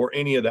or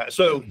any of that.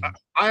 So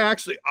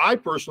I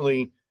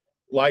personally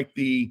like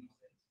the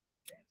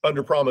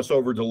under promise,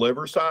 over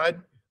deliver side,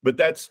 but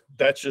that's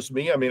just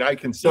me. I mean, I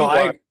can see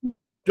I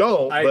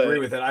agree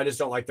with it. I just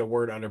don't like the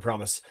word under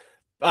promise.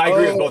 I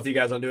agree with both of you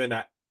guys on doing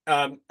that.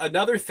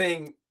 Another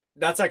thing,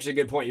 that's actually a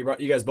good point.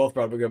 You guys both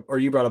brought up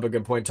you brought up a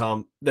good point,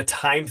 Tom. The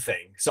time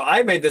thing. So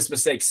I made this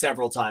mistake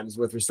several times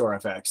with Restore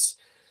FX.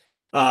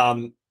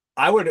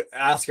 I would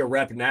ask a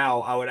rep now.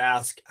 I would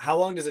ask, how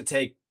long does it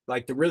take?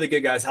 Like the really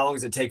good guys, how long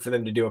does it take for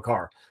them to do a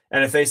car?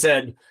 And if they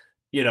said,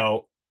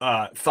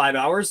 5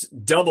 hours,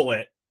 double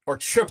it or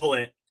triple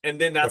it,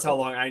 and then that's how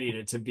long I need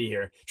it to be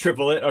here.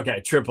 Triple it, okay,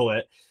 triple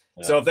it.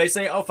 Yeah. So if they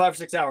say, 5 or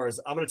 6 hours,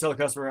 I'm going to tell the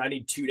customer I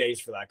need 2 days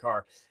for that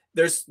car.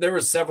 There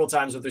was several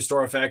times with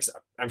Restore FX.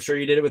 I'm sure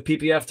you did it with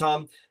PPF,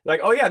 Tom. Like,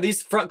 oh yeah,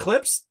 these front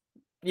clips,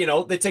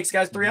 they take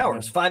guys 3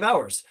 hours, 5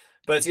 hours,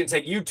 but it's going to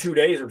take you 2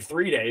 days or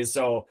 3 days.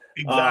 So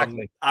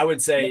exactly, I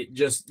would say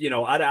just,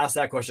 I'd ask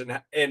that question.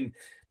 And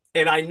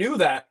I knew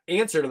that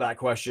answer to that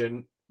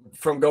question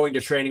from going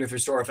to training with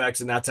Restore FX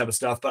and that type of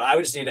stuff, but I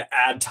would just need to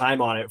add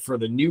time on it for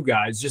the new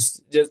guys.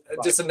 Just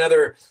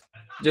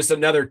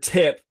another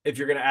tip. If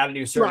you're going to add a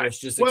new service,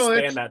 just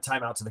expand that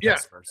time out to the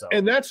customer. So,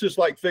 and that's just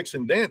like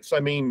fixing dents.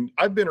 I mean,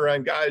 I've been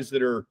around guys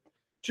that are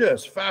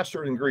just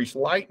faster than greased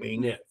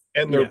lightning,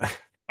 and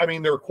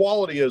their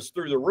quality is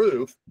through the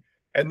roof.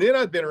 And then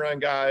I've been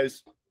around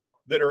guys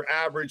that are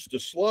average to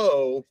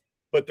slow,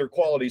 but their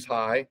quality's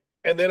high.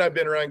 And then I've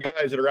been around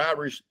guys that are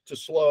average to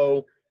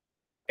slow,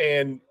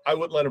 and I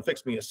wouldn't let them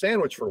fix me a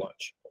sandwich for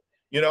lunch.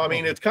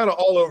 It's kind of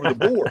all over the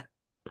board.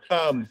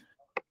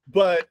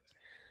 But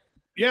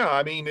yeah,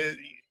 I mean,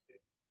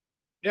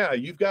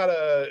 you've got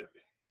to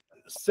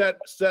set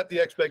the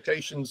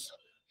expectations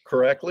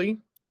correctly.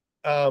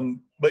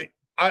 But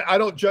I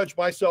don't judge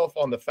myself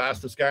on the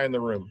fastest guy in the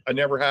room. I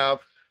never have.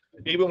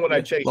 Even when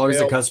I chase, as long as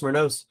the customer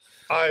knows.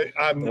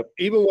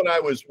 Even when I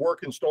was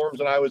working storms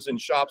and I was in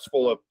shops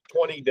full of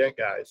 20 dent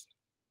guys,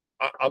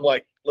 I'm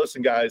like,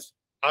 listen, guys,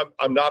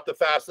 I'm not the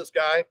fastest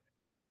guy,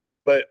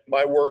 but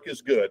my work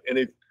is good. And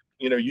if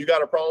you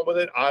got a problem with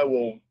it, I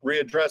will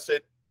readdress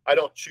it. I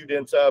don't chew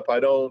dents up. I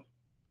don't,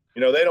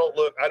 they don't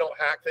look. I don't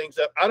hack things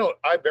up.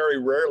 I very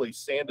rarely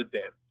sand a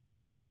dent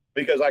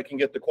because I can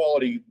get the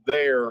quality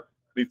there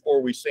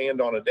before we sand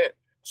on a dent.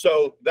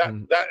 So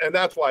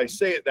that's why I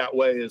say it that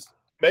way, is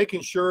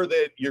making sure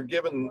that you're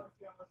giving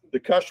the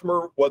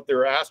customer what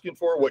they're asking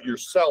for, what you're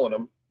selling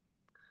them.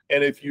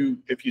 And if you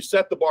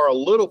set the bar a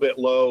little bit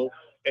low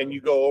and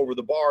you go over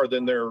the bar,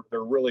 then they're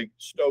really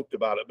stoked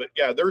about it. But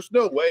yeah, there's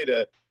no way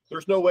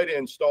to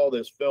install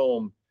this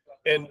film.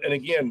 And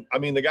again, I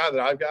mean, the guy that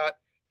I've got,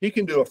 he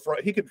could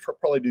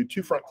probably do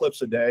 2 front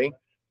clips a day,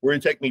 where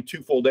it'd take me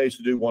 2 full days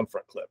to do 1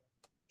 front clip.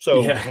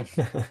 So Yeah.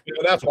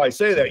 that's why I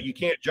say that you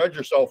can't judge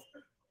yourself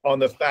on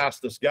the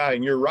fastest guy.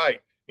 And you're right.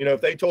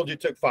 If they told you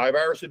it took 5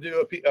 hours to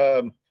do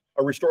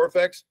a Restore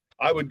Effects,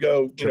 I would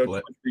go, 2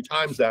 or 3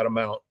 times that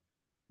amount,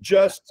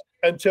 just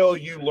until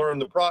you learn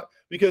the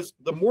because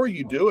the more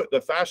you do it, the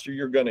faster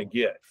you're going to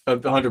get.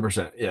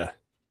 100%. Yeah.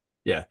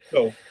 Yeah.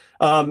 So,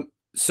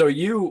 so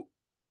you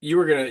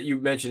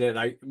mentioned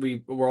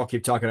it. We'll all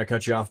keep talking. I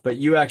cut you off, but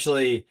you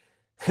actually,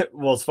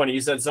 well, it's funny.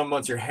 You said some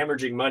months you're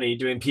hemorrhaging money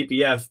doing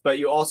PPF, but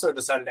you also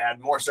decided to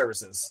add more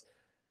services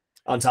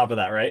on top of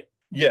that, right?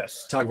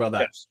 Yes. Talk about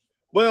that. Yes.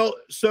 Well,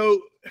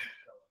 so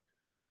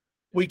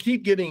we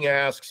keep getting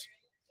asked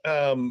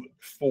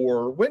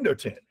for window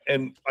tint,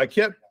 and I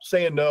kept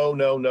saying no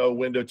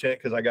window tint,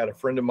 because I got a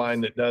friend of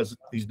mine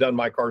he's done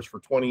my cars for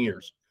 20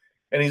 years,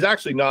 and he's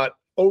actually not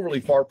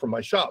overly far from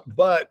my shop.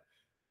 But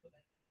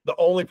the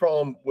only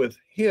problem with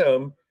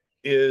him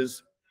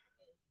is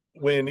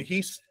when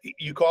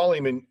you call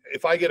him, and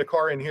if I get a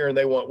car in here and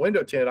they want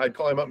window tint, I'd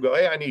call him up and go,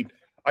 hey,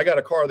 I got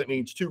a car that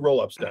needs 2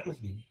 roll-ups done,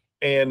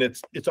 and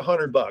it's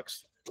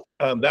 $100.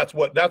 That's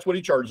what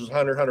he charges,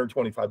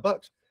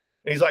 $125.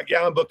 And he's like,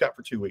 yeah, I'm booked out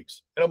for 2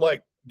 weeks. And I'm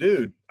like,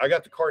 dude, I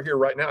got the car here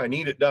right now. I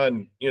need it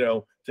done,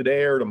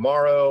 today or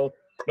tomorrow.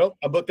 Nope,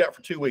 I'm booked out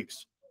for 2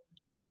 weeks.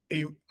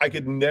 I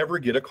could never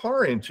get a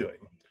car into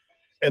him.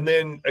 And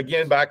then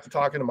again, back to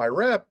talking to my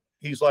rep,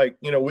 he's like,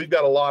 we've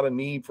got a lot of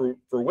need for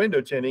window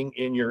tinting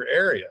in your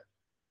area.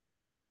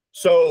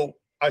 So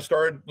I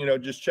started,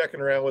 just checking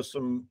around with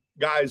some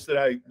guys that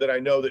I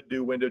know that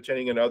do window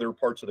tinting in other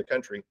parts of the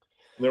country.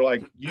 And they're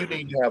like, you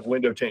need to have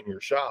window tint in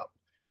your shop.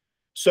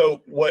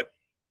 So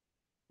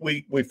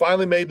we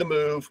finally made the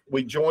move.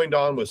 We joined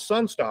on with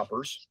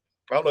Sunstoppers.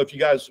 I don't know if you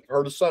guys have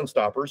heard of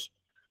Sunstoppers,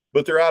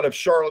 but they're out of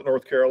Charlotte,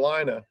 North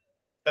Carolina.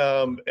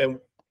 And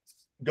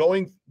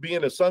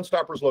being a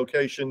Sunstoppers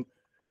location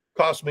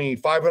cost me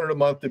 $500 a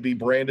month to be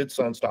branded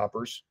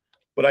Sunstoppers,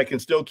 but I can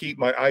still keep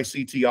my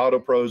ICT Auto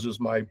Pros as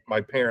my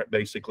parent,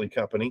 basically,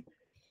 company.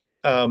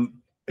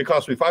 It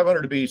cost me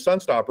 $500 to be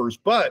Sunstoppers,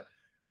 but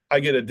I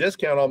get a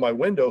discount on my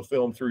window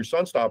film through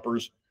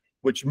Sunstoppers,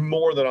 which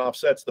more than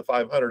offsets the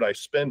 $500 I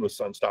spend with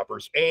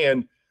Sunstoppers.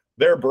 And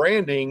their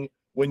branding,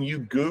 when you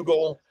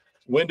Google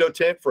window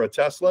tint for a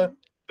Tesla,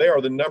 they are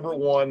the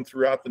 #1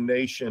 throughout the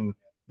nation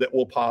that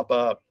will pop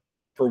up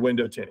for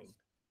window tinting.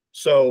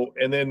 So,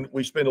 and then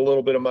we spend a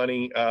little bit of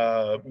money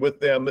with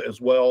them as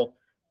well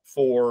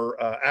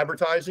for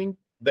advertising.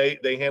 They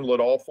handle it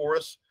all for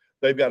us.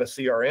 They've got a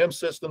CRM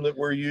system that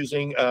we're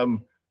using.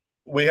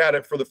 We had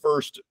it for the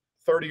first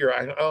 30 or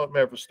I don't remember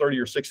if it was 30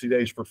 or 60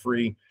 days for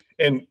free.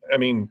 And I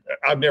mean,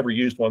 I've never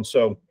used one,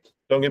 so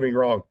don't get me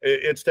wrong.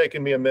 It's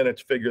taken me a minute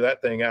to figure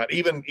that thing out.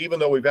 Even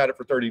though we've had it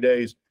for 30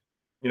 days,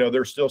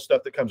 there's still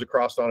stuff that comes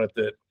across on it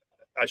that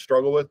I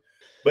struggle with.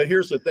 But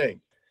here's the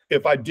thing.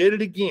 If I did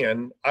it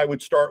again, I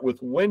would start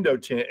with window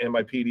tint in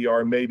my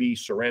PDR, maybe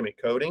ceramic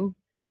coating.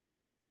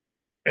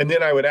 And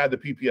then I would add the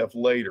PPF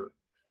later,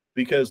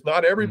 because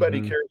not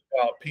everybody cares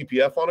about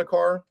PPF on a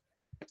car,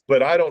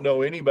 but I don't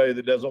know anybody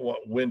that doesn't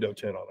want window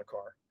tint on a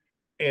car.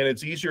 And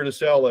it's easier to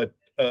sell a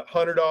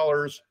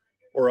 $100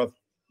 or a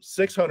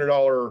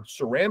 $600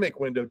 ceramic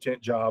window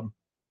tint job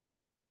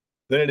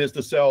than it is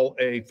to sell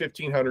a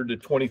 $1,500 to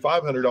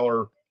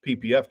 $2,500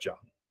 PPF job.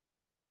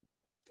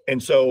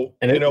 And so,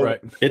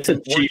 it's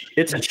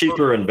a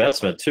cheaper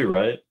investment too,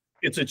 right?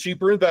 It's a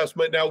cheaper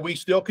investment. Now we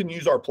still can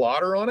use our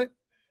plotter on it,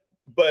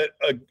 but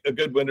a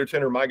good window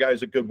tinter, my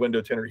guy's a good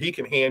window tinter. He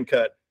can hand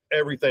cut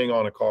everything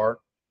on a car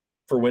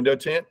for window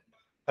tint.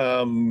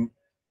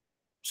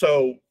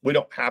 So we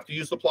don't have to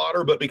use the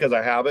plotter, but because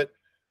I have it,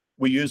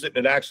 we use it,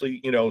 and it actually,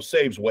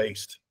 saves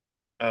waste.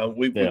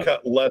 We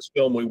cut less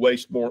film. We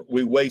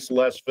waste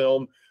less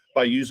film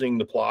by using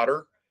the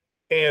plotter.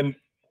 And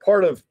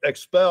part of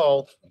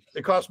Expel,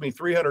 it cost me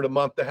 $300 a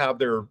month to have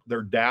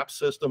their DAP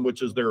system,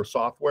 which is their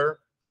software.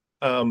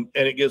 And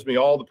it gives me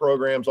all the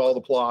programs, all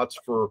the plots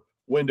for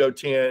window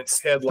tint,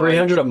 headlights.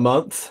 $300 a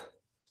month?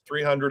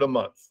 $300 a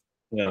month.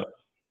 Yeah.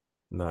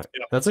 Nice.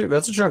 Yeah.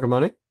 That's a chunk of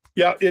money.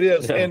 Yeah, it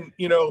is. Yeah. And,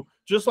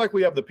 just like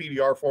we have the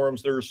PDR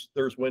forums,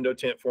 there's window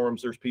tint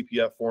forums, there's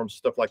PPF forums,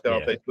 stuff like that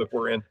on Facebook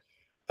we're in.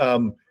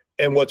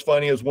 And what's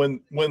funny is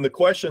when the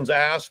question's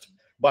asked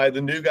by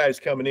the new guys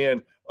coming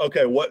in,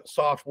 okay, what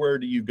software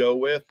do you go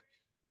with?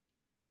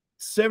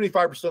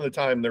 75% of the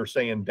time they're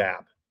saying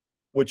DAP,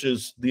 which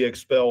is the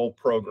Expel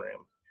program.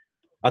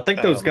 I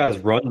think those guys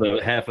run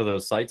half of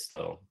those sites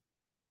though.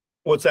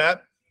 What's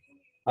that?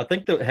 I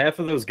think that half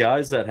of those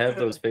guys that have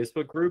those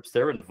Facebook groups,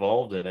 they're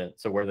involved in it.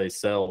 So where they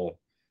sell,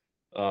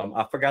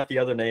 I forgot the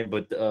other name,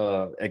 but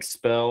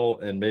Expel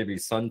and maybe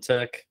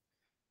Suntech.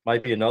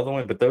 might be another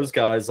one. But those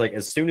guys, like,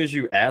 as soon as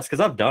you ask,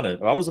 because I've done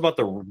it, I was about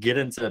to get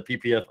into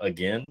PPF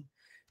again,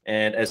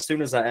 and as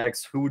soon as I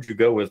asked who would you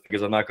go with,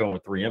 because I'm not going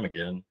with 3M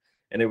again,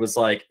 and it was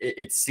like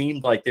it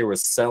seemed like they were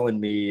selling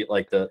me,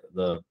 like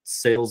the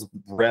sales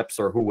reps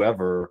or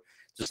whoever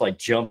just like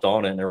jumped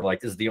on it, and they were like,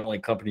 "This is the only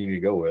company you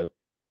go with."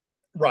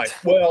 Right.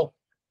 Well,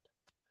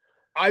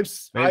 I've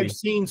Maybe.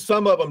 seen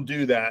some of them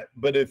do that,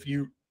 but if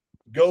you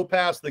go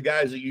past the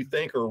guys that you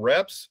think are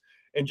reps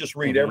and just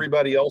read Mhm.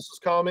 everybody else's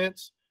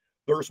comments,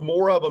 there's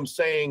more of them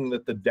saying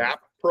that the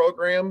DAP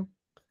program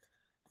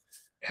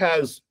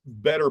has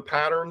better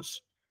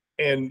patterns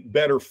and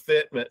better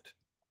fitment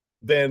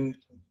than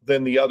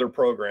the other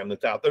program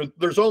that's out there.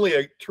 There's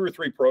only 2 or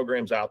 3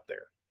 programs out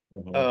there.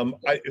 Mhm.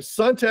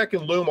 Suntech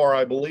and Lumar,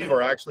 I believe,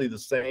 are actually the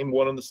same,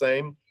 one and the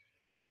same.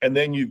 And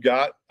then you've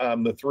got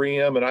the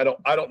 3M, and I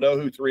don't know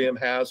who 3M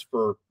has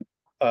for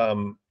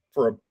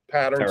a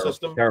pattern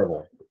system.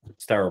 Terrible.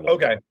 It's terrible.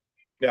 Okay.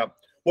 Yeah.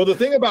 Well, the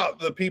thing about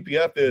the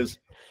PPF is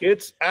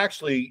it's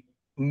actually,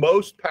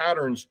 most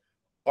patterns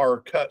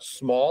are cut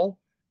small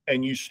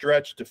and you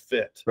stretch to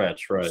fit.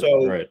 Stretch, right.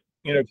 So, right.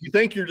 if you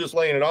think you're just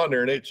laying it on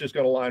there and it's just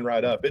going to line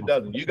right up, it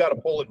doesn't. You got to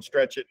pull it and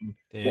stretch it and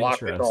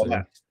block it and all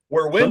that.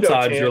 Where window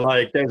Sometimes tint, you're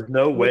like, there's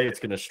no way it's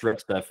going to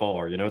stretch that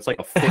far. It's like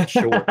a foot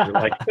short. You're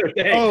like,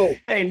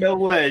 hey, no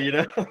way,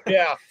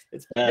 Yeah.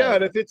 It's bad. Yeah.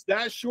 And if it's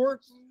that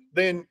short,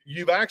 then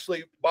you've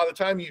actually, by the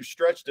time you've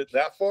stretched it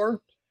that far,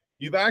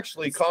 you've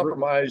actually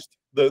compromised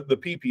the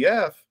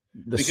PPF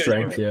because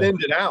strength, you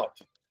thinned it out.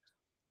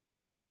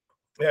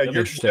 Yeah.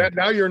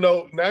 Now you're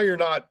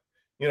not,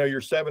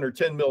 you're 7 or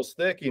 10 mils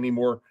thick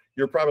anymore.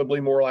 You're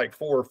probably more like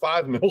 4 or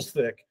 5 mils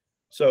thick.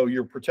 So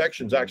your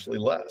protection's actually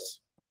less.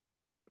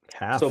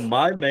 Half. So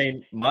my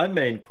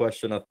main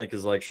question, I think,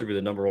 is like, should be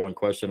the number one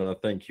question, and I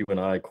think you and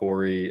I,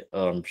 Corey,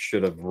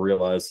 should have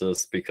realized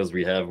this because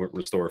we have with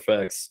Restore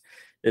Effects.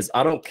 Is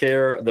I don't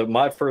care.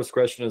 My first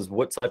question is,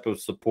 what type of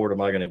support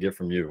am I going to get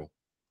from you?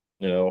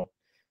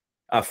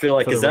 I feel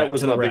like, because that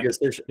was my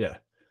biggest issue. Yeah.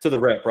 To the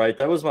rep, right?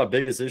 That was my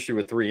biggest issue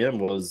with 3M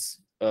was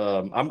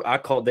I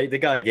called. The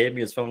guy gave me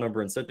his phone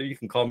number and said, "Dude, you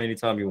can call me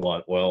anytime you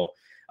want." Well,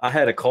 I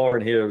had a car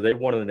in here. They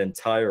wanted an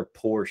entire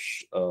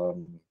Porsche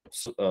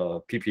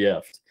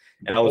PPF.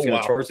 And I was going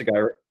to charge the guy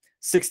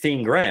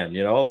 16 grand.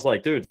 I was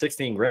like, dude,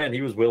 16 grand.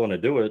 He was willing to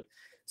do it.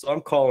 So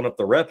I'm calling up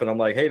the rep and I'm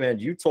like, hey, man,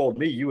 you told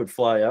me you would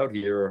fly out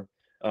here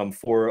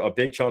for a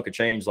big chunk of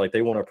change. Like,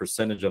 they want a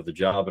percentage of the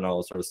job and all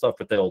this sort of stuff,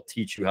 but they'll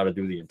teach you how to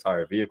do the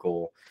entire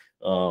vehicle.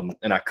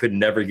 And I could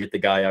never get the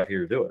guy out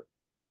here to do it.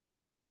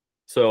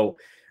 So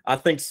I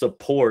think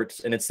support,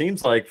 and it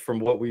seems like from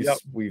what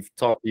we've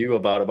talked to you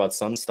about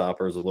Sun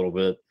Stoppers a little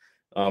bit,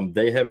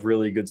 they have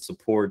really good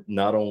support,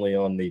 not only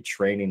on the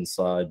training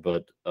side,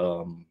 but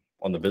on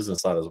the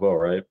business side as well,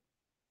 right?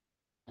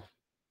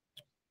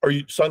 Are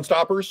you Sun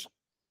Stoppers?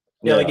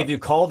 Yeah, like if you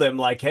call them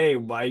like, hey,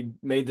 I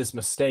made this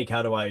mistake,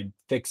 how do I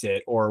fix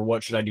it? Or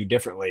what should I do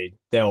differently?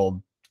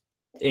 They'll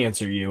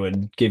answer you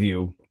and give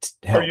you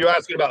help. Are you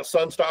asking about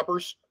Sun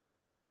Stoppers?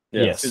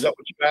 Yes. Is that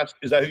what you asked?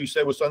 Is that who you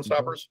said was Sun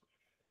Stoppers?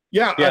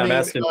 Yeah. Yeah, I'm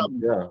asking.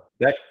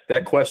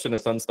 That question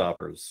is Sun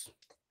Stoppers.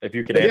 If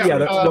you can answer. Yeah,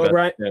 that's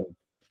right. Yeah.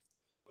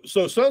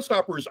 So Sun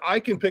Stoppers, I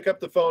can pick up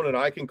the phone and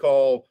I can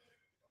call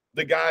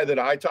the guy that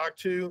I talk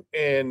to,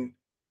 and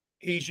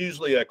he's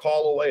usually a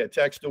call away, a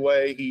text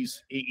away. He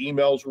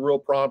emails real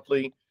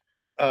promptly.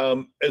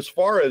 As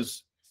far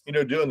as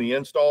doing the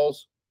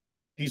installs,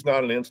 he's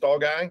not an install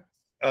guy.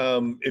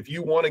 If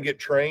you want to get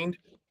trained,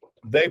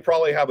 they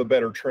probably have a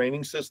better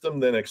training system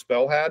than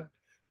Expel had,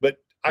 but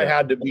I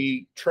had to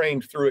be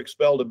trained through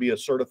Expel to be a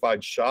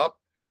certified shop.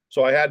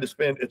 So I had to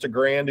spend, it's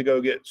 $1,000 to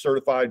go get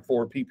certified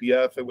for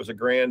PPF. It was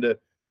 $1,000 to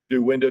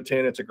do window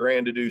tint. It's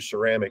 $1,000 to do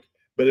ceramic.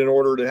 But in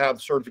order to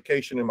have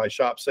certification in my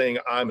shop saying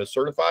I'm a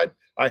certified,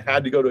 I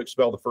had to go to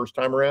Expel the first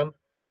time around.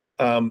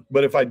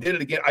 But if I did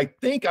it again, I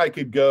think I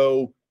could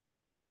go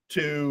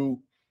to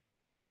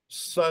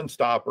Sun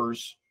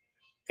Stoppers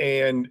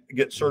and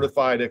get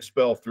certified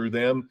Expel through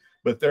them.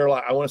 But they're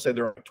like, I want to say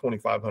they're like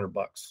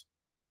 $2,500.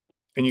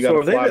 And you got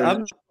to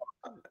fly.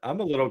 I'm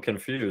a little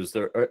confused.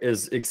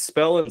 Is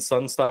Expel and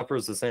Sun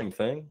Stoppers the same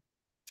thing?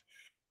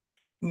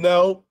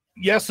 No.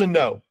 Yes and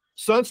no.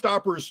 Sun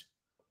Stoppers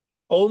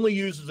only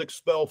uses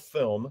Expel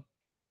film.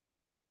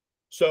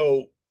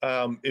 So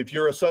if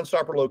you're a Sun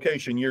Stopper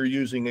location, you're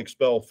using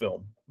Expel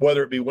film,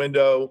 whether it be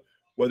window,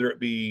 whether it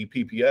be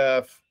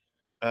PPF.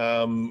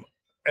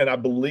 And I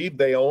believe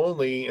they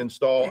only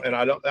install, and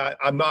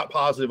I'm not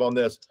positive on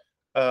this,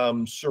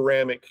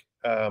 ceramic,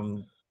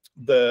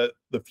 the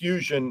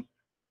Fusion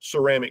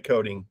ceramic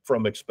coating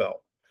from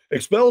Expel.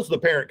 Expel's the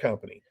parent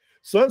company.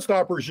 Sun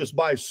Stoppers just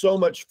buy so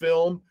much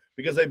film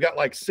because they've got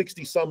like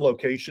 60 some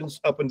locations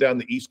up and down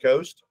the East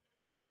Coast.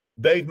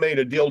 They've made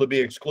a deal to be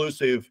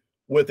exclusive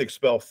with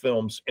Expel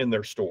films in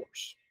their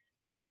stores.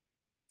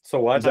 So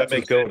why not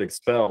just go with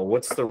Expel?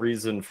 What's the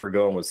reason for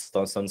going with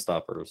Sun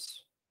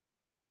Stoppers?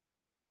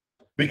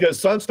 Because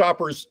Sun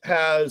Stoppers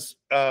has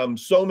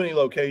so many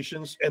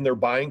locations, and their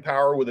buying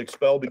power with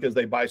Expel, because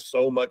they buy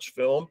so much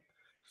film,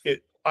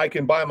 I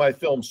can buy my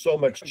film so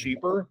much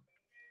cheaper.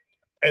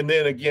 And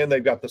then again,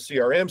 they've got the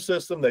CRM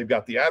system, they've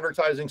got the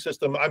advertising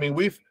system. I mean,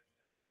 we've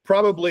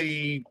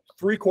probably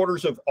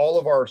 3/4 of all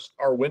of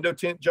our window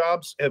tint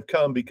jobs have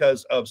come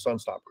because of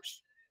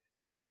Sunstoppers.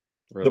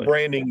 Really? The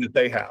branding that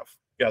they have.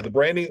 Yeah, the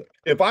branding.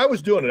 If I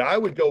was doing it, I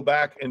would go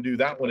back and do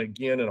that one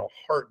again in a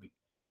heartbeat.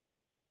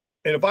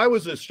 And if I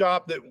was a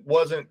shop that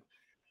wasn't,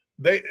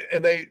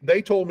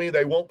 they told me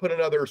they won't put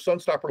another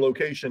Sunstopper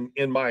location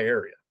in my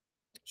area.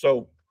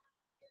 So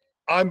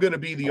I'm going to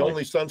be the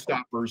only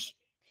Sunstoppers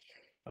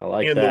I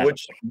like in that. the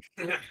witch.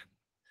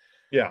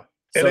 Yeah.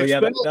 And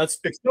So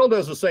Expel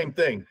does the same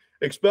thing.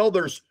 Expel,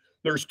 there's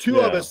two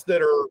of us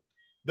that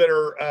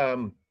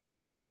are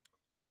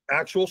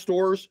actual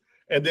stores,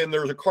 and then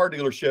there's a car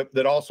dealership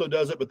that also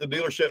does it, but the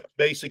dealership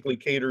basically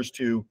caters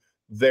to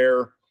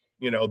their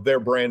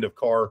brand of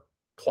car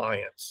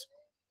clients.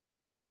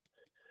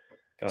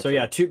 So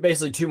yeah,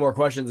 basically two more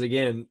questions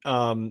again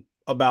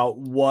about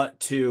what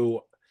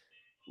to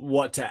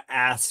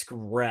ask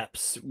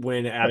reps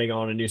when adding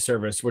on a new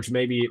service, which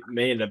may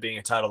end up being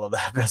a title of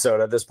the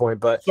episode at this point.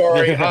 But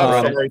sorry,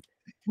 sorry,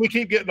 we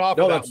keep getting off.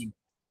 No, of that one.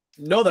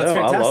 No, that's I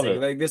love fantastic.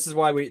 it. Like this is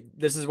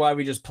why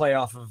we just play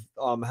off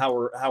of how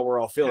we're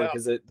all feeling,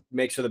 because it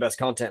makes for the best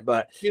content.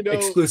 But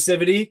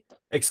exclusivity,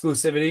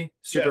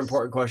 super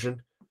important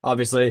question,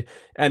 obviously.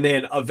 And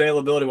then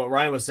availability, what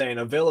Ryan was saying,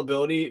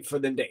 availability for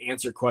them to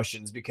answer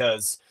questions,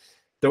 because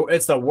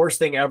it's the worst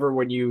thing ever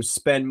when you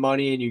spend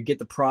money and you get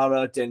the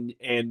product and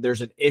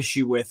there's an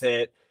issue with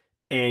it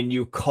and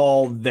you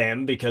call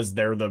them because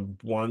they're the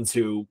ones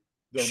who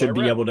should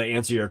be able to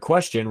answer your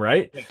question,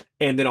 right? Yeah.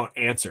 And they don't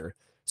answer.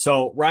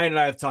 So Ryan and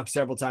I have talked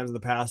several times in the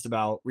past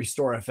about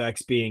Restore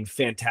FX being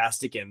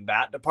fantastic in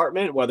that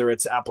department, whether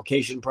it's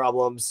application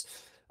problems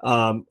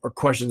or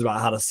questions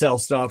about how to sell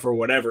stuff or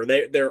whatever.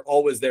 They're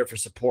always there for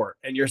support.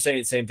 And you're saying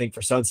the same thing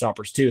for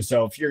Sunstoppers too.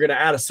 So if you're going to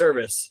add a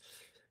service,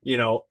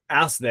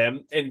 ask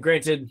them. And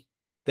granted,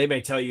 they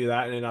may tell you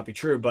that and it not be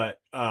true, but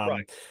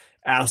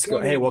ask,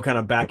 hey, what kind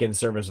of back-end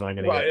service am I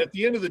going to get? At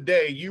the end of the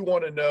day, you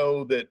want to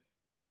know that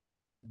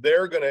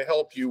they're going to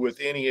help you with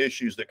any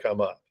issues that come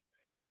up.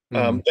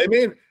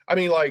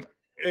 Like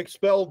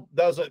Expel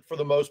doesn't, for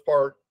the most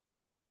part,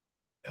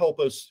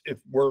 help us if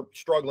we're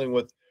struggling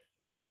with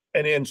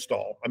an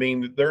install. I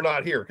mean, they're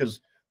not here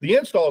because the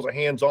install is a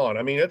hands-on.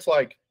 I mean, it's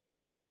like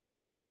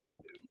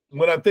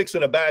when I'm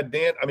fixing a bad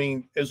dent, I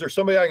mean, is there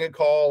somebody I can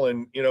call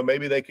and,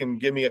 maybe they can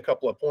give me a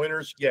couple of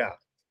pointers? Yeah.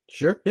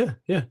 Sure. Yeah.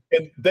 Yeah.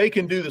 And they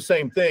can do the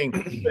same thing,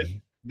 but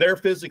they're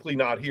physically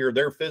not here.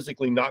 They're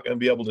physically not going to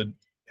be able to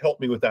help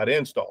me with that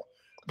install.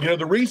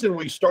 The reason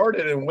we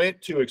started and went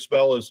to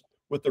Expel is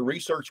with the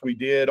research we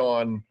did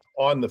on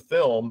the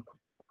film,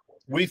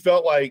 we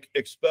felt like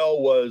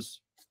Expel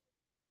was,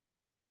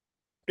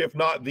 if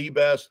not the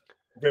best,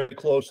 very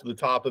close to the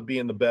top of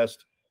being the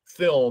best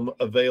film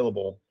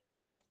available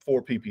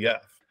for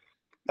PPF.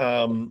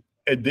 And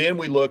then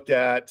we looked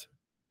at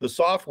the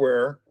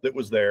software that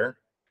was there.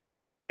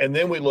 And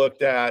then we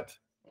looked at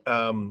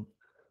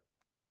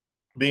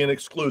being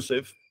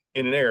exclusive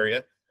in an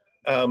area.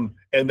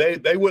 And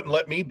they wouldn't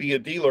let me be a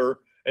dealer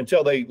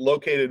until they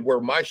located where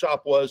my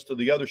shop was to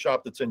the other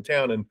shop that's in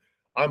town. And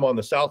I'm on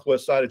the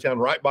southwest side of town,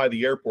 right by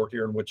the airport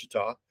here in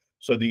Wichita.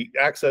 So the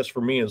access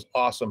for me is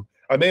awesome.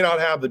 I may not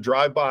have the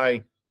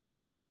drive-by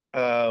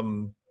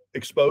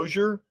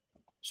exposure,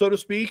 so to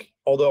speak,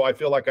 although I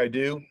feel like I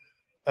do.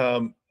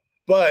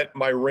 But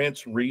my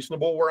rent's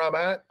reasonable where I'm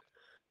at.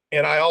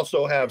 And I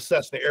also have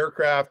Cessna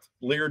aircraft,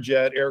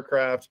 Learjet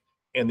aircraft,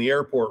 and the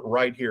airport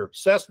right here.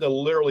 Cessna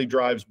literally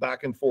drives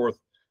back and forth.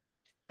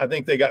 I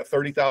think they got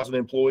 30,000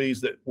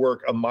 employees that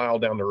work a mile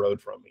down the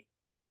road from me.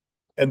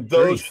 And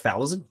those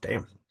 30,000,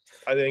 damn.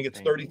 I think it's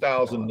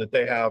 30,000 that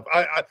they have.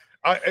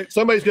 I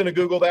somebody's going to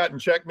Google that and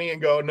check me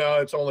and go,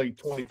 no, it's only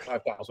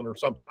 25,000 or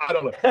something. I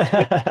don't know.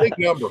 It's a big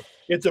number.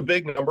 It's a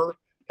big number.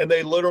 And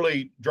they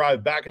literally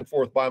drive back and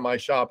forth by my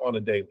shop on a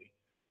daily.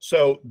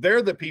 So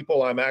they're the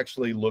people I'm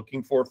actually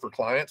looking for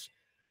clients,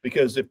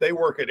 because if they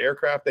work at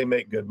aircraft, they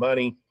make good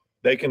money.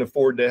 They can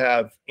afford to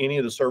have any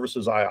of the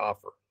services I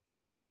offer.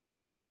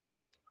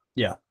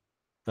 Yeah,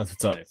 that's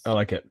what's up. I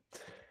like it.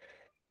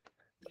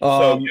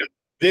 So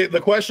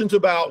the questions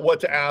about what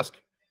to ask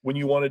when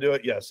you want to do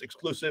it, yes,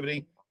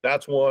 exclusivity,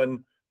 that's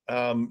one.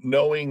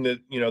 Knowing that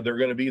they're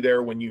going to be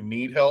there when you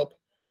need help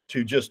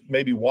to just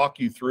maybe walk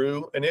you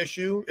through an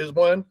issue is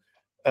one.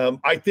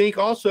 I think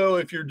also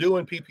if you're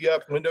doing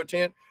PPF window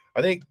tint,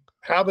 I think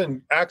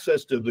having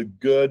access to the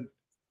good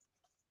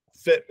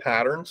fit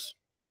patterns,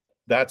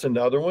 that's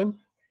another one.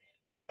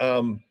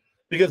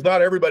 Because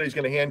not everybody's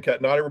going to hand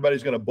cut, not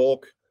everybody's going to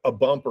bulk a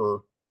bumper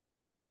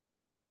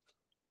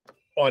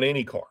on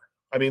any car.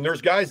 I mean, there's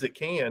guys that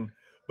can,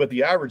 but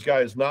the average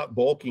guy is not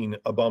bulking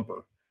a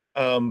bumper.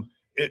 On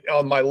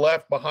my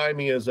left behind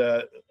me is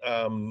a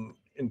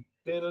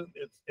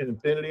it's an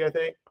Infinity, I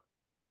think,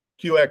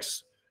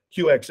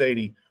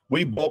 QX80.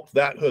 We bulked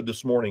that hood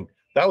this morning.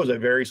 That was a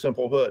very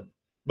simple hood,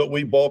 but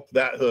we bulked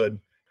that hood.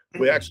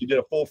 We actually did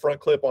a full front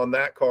clip on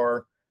that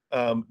car,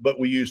 but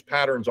we used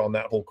patterns on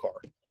that whole car.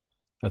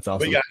 That's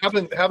awesome. But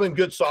yeah, having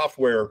good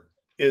software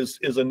is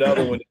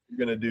another one if you're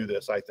going to do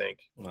this, I think.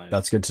 Nice.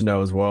 That's good to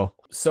know as well.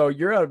 So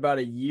you're at about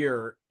a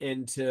year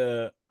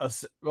into a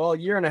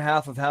year and a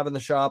half of having the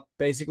shop,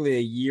 basically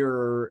a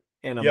year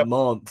and a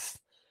month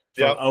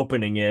from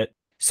opening it.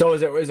 So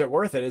is it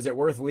worth it? Is it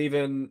worth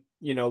leaving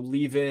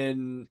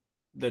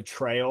the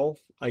trail,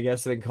 I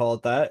guess they can call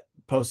it that,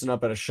 posting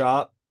up at a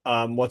shop?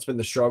 What's been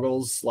the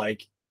struggles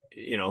like,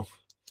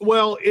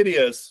 Well, it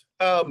is.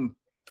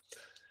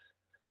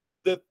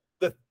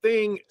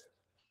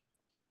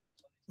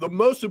 The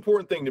most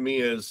important thing to me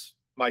is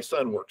my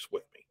son works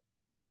with me.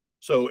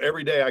 So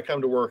every day I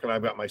come to work and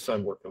I've got my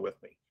son working with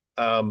me.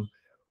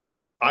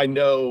 I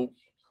know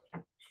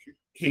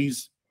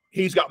he's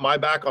got my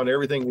back on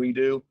everything we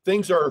do.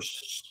 Things are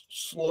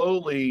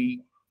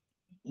slowly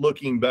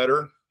looking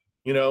better.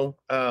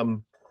 I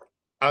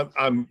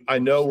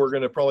know we're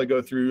going to probably go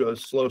through a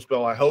slow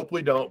spell. I hope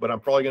we don't, but I'm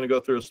probably going to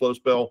go through a slow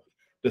spell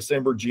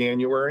December,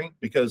 January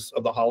because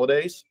of the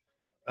holidays.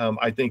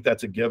 I think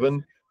that's a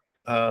given.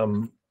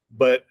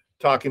 But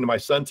talking to my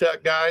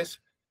SunTech guys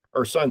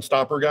or Sun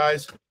Stopper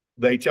guys,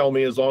 they tell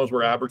me as long as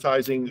we're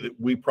advertising,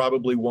 we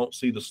probably won't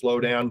see the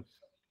slowdown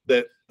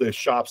that the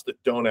shops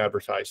that don't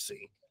advertise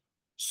see.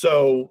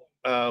 So,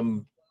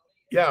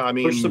 yeah, I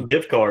mean, push some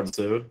gift cards,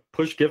 dude.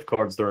 Push gift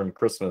cards during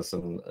Christmas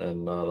and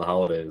the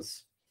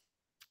holidays.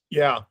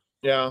 Yeah.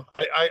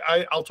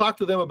 I'll talk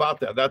to them about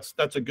that.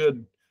 That's a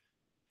good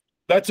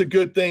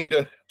thing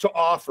to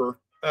offer.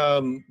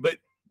 But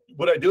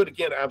would I do it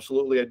again?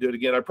 Absolutely, I'd do it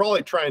again. I'd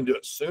probably try and do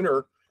it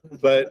sooner,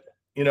 but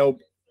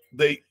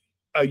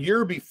a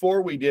year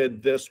before we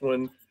did this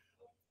one,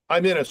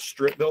 I'm in a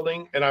strip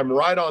building and I'm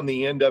right on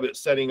the end of it,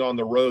 sitting on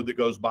the road that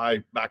goes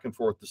back and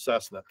forth to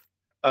Cessna.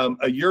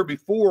 A year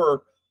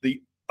before,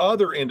 the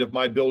other end of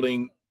my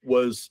building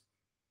was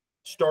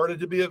started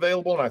to be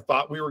available, and I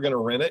thought we were going to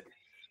rent it,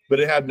 but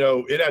it had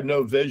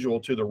no visual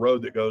to the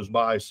road that goes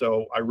by.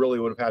 So I really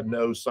would have had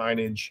no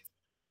signage,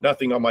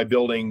 nothing on my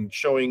building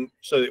showing.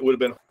 So it would have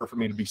been hard for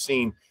me to be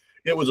seen.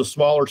 It was a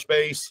smaller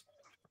space,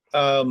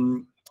 but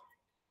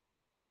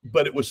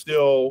it was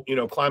still,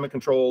 climate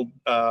controlled,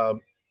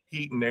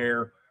 heat and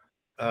air.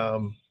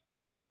 How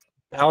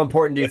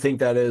important do you think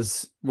that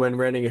is when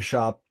renting a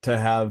shop to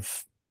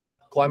have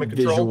climate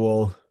control?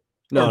 Visual?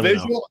 No.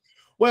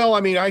 Well,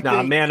 I mean, I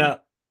think man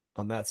up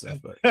on that stuff,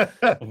 but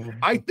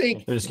I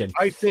think I'm just kidding.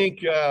 I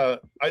think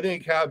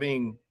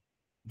having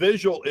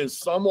visual is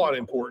somewhat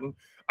important.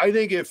 I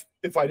think if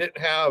I didn't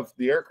have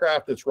the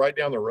aircraft that's right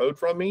down the road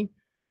from me,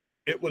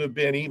 it would have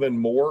been even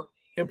more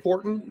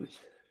important.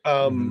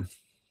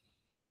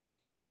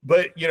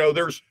 But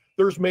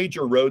there's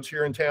major roads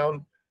here in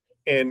town,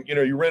 and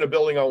you rent a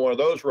building on one of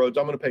those roads,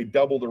 I'm going to pay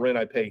double the rent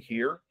I pay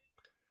here.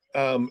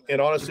 And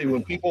honestly,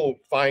 when people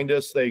find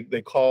us, they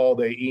call,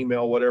 they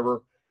email,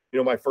 whatever,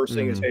 my first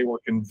thing is, hey, we're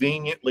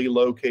conveniently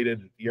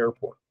located at the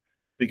airport,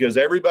 because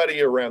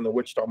everybody around the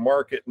Wichita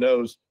market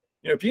knows,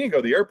 if you can go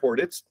to the airport,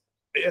 it's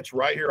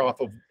right here off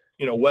of,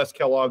 West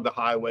Kellogg, the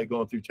highway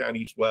going through town,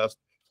 east, west.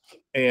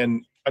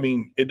 And I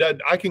mean,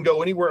 I can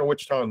go anywhere in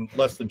Wichita in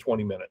less than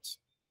 20 minutes.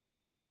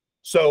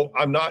 So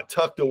I'm not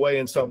tucked away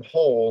in some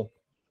hole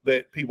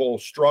that people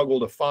struggle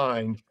to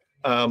find.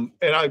 And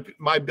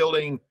my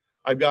building,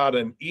 I've got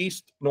an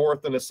east,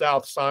 north, and a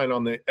south sign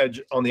on the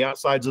edge, on the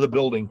outsides of the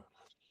building.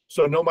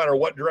 So no matter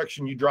what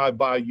direction you drive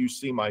by, you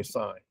see my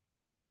sign.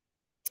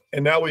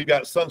 And now we've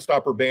got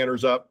Sunstopper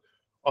banners up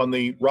on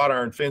the wrought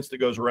iron fence that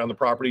goes around the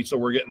property. So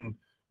we're getting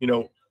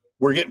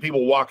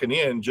people walking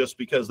in just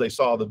because they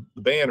saw the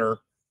banner.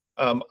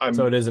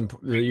 So it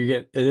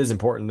is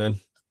important then.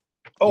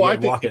 Oh, I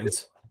think it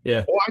is.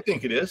 Yeah. Oh, I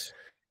think it is.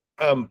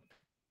 I'll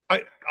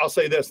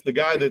say this: the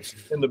guy that's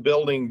in the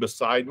building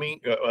beside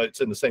me, it's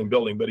in the same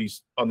building, but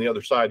he's on the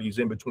other side. He's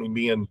in between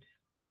me and.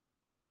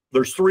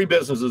 There's 3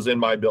 businesses in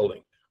my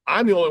building.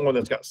 I'm the only one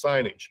that's got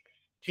signage.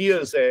 He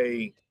is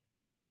a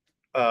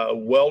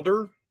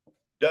welder,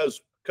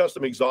 does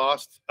custom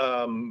exhaust.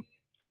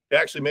 He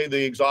actually made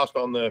the exhaust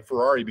on the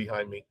Ferrari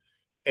behind me,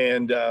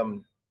 and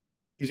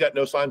he's got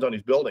no signs on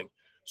his building.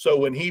 So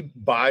when he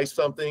buys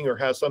something or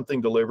has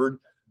something delivered,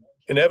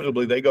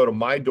 inevitably they go to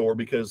my door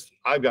because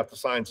I've got the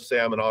signs to say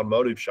I'm an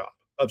automotive shop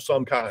of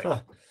some kind.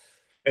 Huh.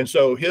 And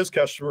so his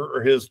customer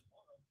or his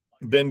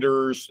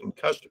vendors and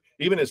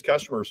even his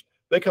customers,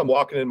 they come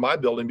walking in my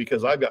building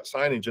because I've got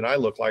signage and I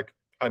look like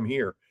I'm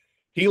here.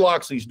 He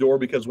locks his door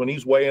because when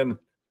he's when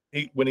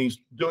he's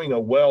doing a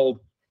weld,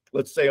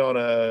 let's say on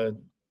a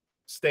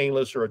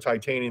stainless or a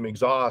titanium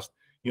exhaust,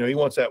 he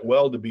wants that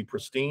weld to be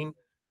pristine.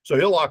 So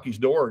he'll lock his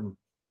door, and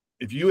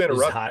if you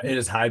interrupt, it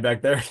is hide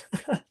back there.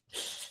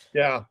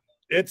 Yeah.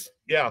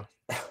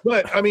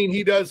 But I mean,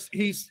 he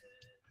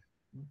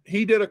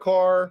did a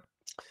car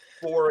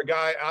for a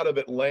guy out of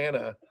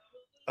Atlanta.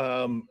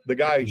 The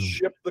guy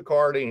shipped the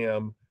car to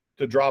him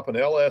to drop an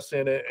LS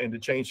in it and to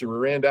change the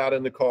rear end out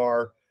in the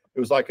car. It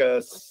was like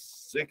a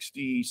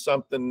 60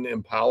 something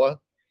Impala.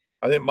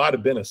 I think it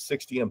might've been a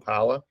 60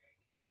 Impala,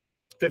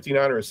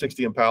 59 or a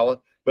 60 Impala,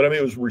 but I mean,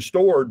 it was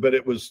restored, but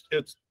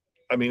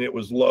I mean, it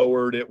was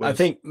lowered. It was. I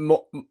think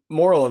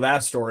moral of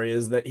that story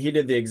is that he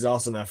did the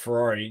exhaust on that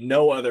Ferrari.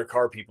 No other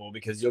car people,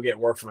 because you'll get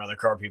work from other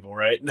car people,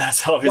 right?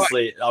 That's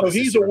obviously. Right. So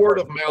he's a word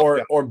of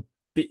mouth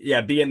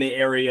guy. Be in the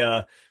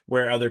area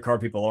where other car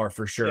people are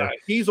for sure. Yeah,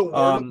 he's a word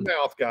of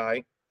mouth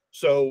guy.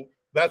 So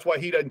that's why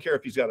he doesn't care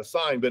if he's got a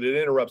sign, but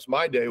it interrupts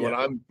my day when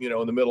I'm,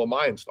 in the middle of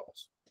my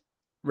installs.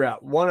 Yeah.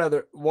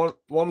 One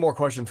more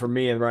question for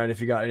me, and Ryan, if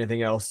you got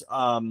anything else.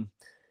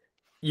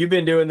 You've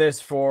been doing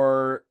this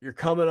you're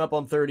coming up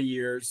on 30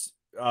 years,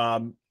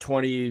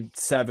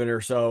 27 or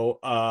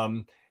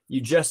so.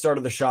 You just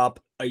started the shop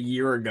a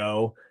year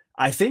ago.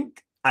 I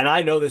think, and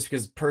I know this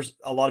because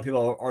a lot of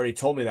people have already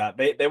told me that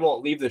they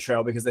won't leave the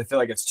trail because they feel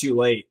like it's too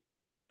late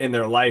in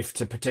their life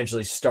to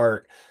potentially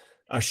start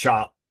a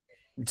shop,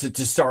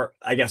 to start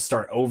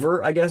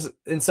over, I guess,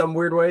 in some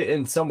weird way.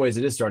 In some ways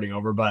it is starting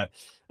over, but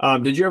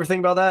did you ever think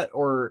about that?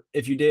 Or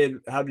if you did,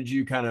 how did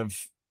you kind of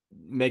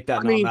make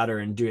that not matter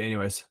and do it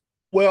anyways?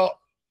 Well,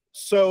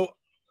 so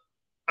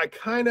I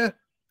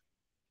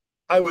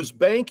was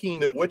banking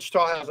that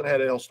Wichita hasn't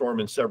had a hailstorm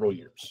in several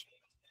years.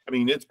 I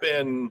mean, it's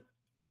been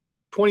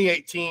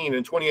 2018.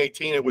 In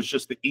 2018, it was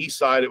just the east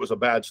side. It was a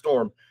bad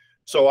storm.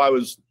 So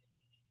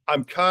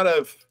I'm kind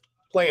of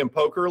playing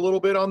poker a little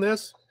bit on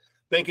this,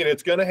 thinking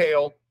it's going to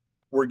hail.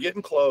 We're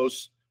getting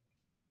close.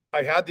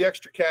 I had the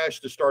extra cash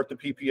to start the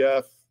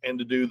PPF and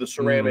to do the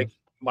ceramic.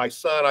 I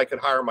could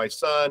hire my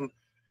son.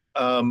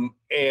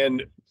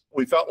 And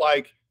we felt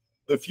like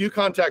the few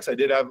contacts I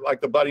did have,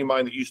 like the buddy of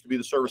mine that used to be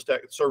the service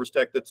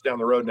tech that's down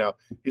the road now,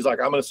 he's like,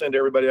 I'm going to send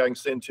everybody I can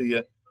send to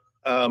you.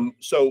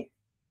 So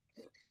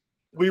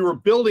we were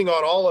building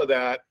on all of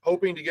that,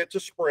 hoping to get to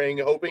spring,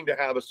 hoping to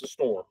have us a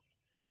storm.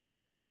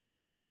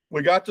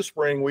 We got to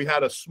spring, we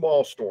had a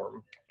small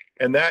storm,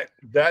 and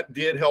that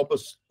did help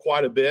us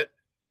quite a bit.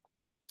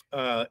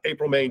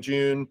 April, May,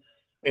 June,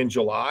 and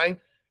July.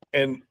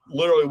 And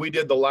literally we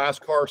did the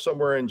last car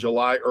somewhere in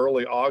July,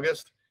 early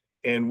August.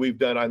 And we've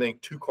done, I think,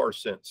 2 cars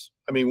since.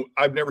 I mean,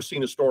 I've never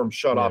seen a storm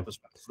shut off as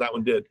fast as that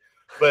one did,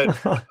 but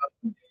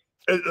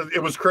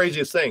it was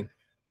craziest thing.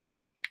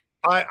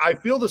 I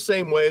feel the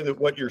same way that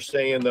what you're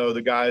saying, though.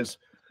 The guys,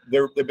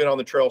 they've been on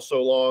the trail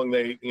so long,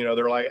 they're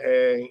like,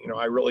 hey,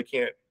 I really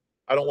can't.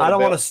 I don't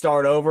want to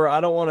start over.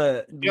 I don't want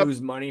to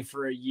lose money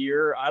for a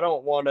year. I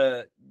don't want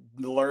to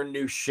learn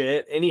new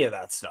shit, any of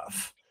that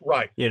stuff.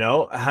 Right.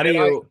 How do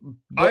you,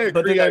 but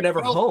then they're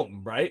never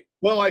home, right?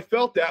 Well, I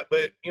felt that,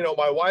 but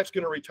my wife's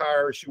going to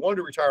retire. She wanted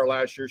to retire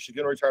last year. She's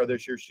going to retire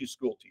this year. She's a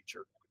school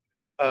teacher.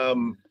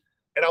 And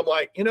I'm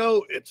like,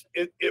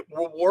 it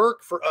will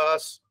work for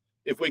us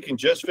if we can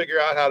just figure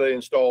out how to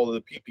install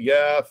the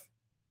PPF.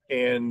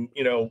 And,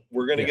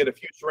 we're going to get a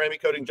few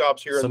ceramic coating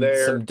jobs here and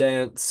there. Some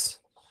dents.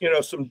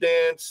 Some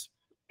dents.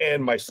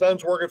 And my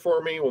son's working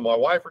for me. When my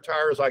wife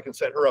retires, I can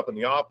set her up in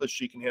the office.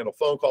 She can handle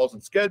phone calls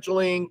and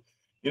scheduling.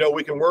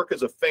 We can work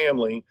as a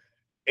family,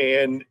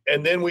 and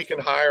then we can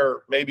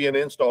hire maybe an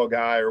install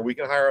guy, or we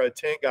can hire a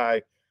tent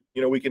guy.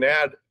 We can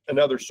add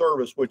another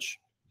service, which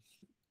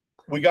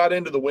we got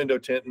into the window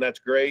tent, and that's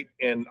great.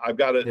 And I've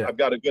got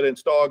a good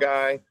install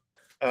guy.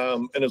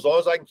 And as long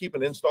as I can keep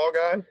an install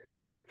guy,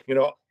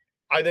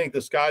 I think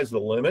the sky's the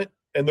limit,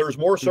 and there's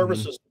more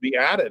services to be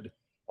added.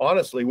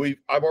 Honestly,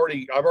 I've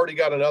already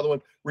got another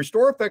one.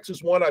 Restore Effects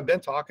is one I've been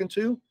talking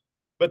to,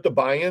 but the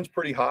buy-in's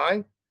pretty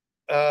high.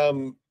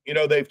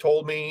 They've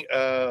told me,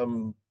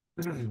 trying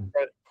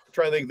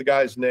to think of the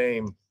guy's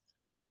name.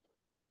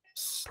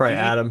 Probably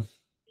Adam.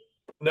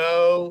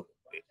 No,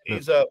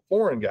 he's a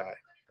foreign guy.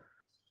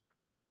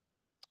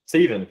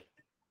 Steven.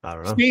 I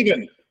don't know.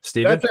 Steven.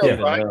 That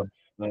sounds right.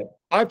 Yeah.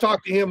 I've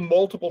talked to him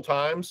multiple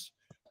times,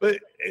 but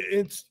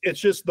it's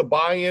just the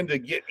buy-in to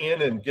get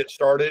in and get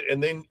started.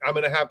 And then I'm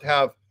going to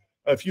have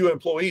a few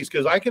employees,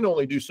 because I can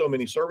only do so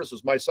many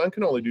services. My son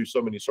can only do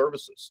so many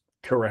services.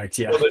 Correct.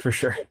 Yeah, so for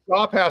sure. The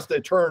shop has to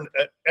turn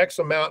X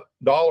amount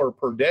dollar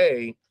per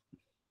day,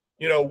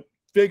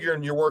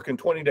 figuring you're working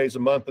 20 days a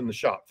month in the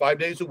shop, 5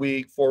 days a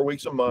week, 4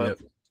 weeks a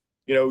month.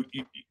 Yep.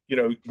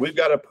 We've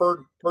got a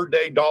per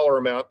day dollar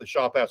amount the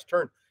shop has to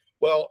turn.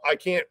 Well, I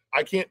can't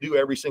do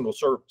every single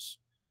service.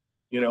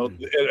 At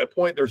a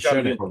point there's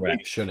got to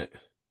be shouldn't.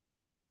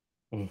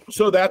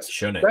 So that's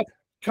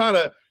kind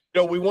of,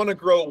 we want to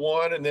grow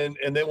one, and then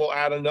we'll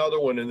add another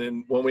one. And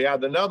then when we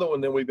add another one,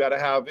 then we've got to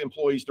have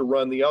employees to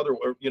run the other,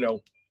 or,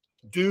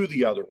 do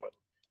the other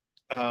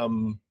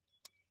one.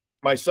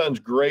 My son's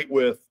great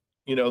with,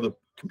 the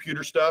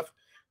computer stuff,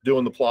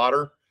 doing the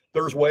plotter.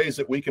 There's ways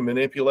that we can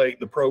manipulate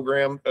the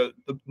program,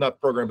 not the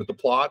program, but the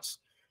plots,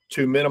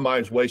 to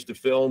minimize waste of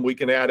film. We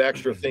can add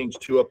extra things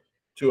to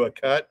a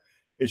cut.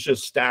 It's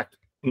just stacked,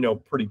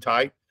 pretty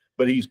tight,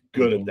 but he's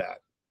good at that.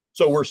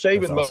 So we're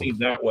saving money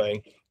that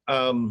way.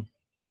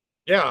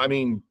 Yeah, I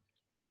mean,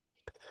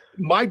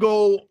 my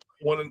goal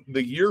when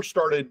the year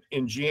started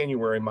in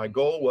January, my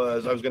goal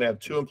was I was going to have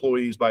 2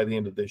 employees by the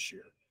end of this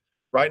year.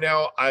 Right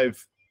now,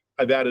 I've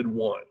added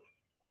 1,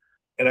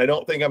 and I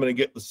don't think I'm going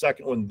to get the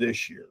second one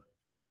this year.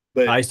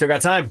 But I still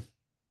got time.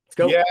 Let's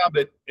go. Yeah,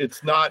 but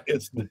it's not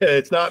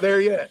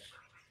there yet.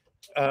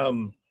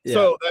 Yeah.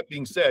 So that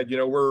being said,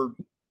 we're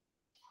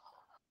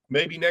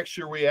maybe next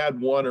year we add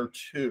 1 or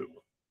 2.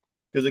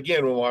 Because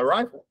again, when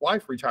my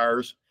wife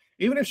retires,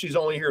 even if she's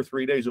only here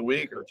 3 days a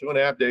week or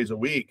 2.5 days a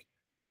week,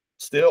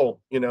 still,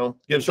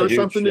 gives her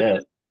something to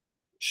do.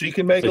 She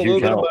can make a little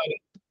bit of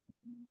money.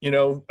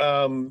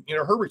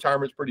 Her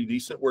retirement's pretty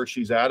decent where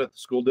she's at the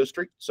school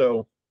district.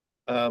 So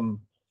I'm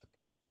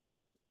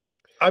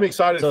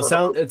excited.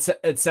 So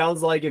it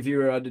sounds like if you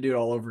were to do it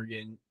all over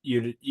again,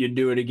 you'd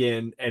do it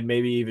again and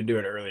maybe even do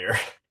it earlier.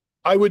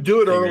 I would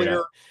do it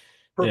earlier,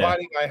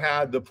 providing I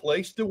had the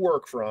place to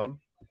work from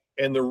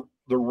and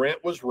the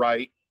rent was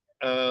right.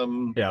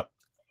 Yeah.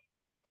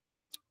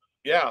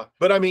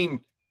 But I mean,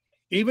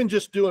 even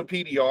just doing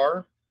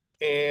PDR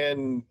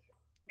and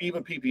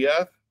even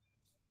PPF,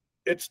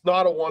 it's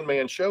not a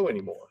one-man show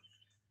anymore.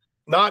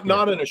 Not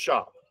in a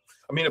shop.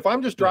 I mean, if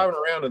I'm just driving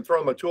around and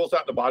throwing my tools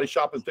out in the body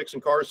shop and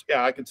fixing cars,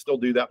 I can still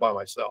do that by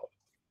myself.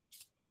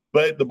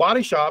 But the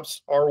body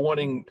shops are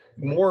wanting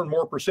more and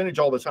more percentage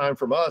all the time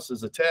from us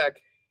as a tech.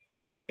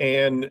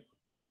 And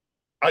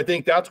I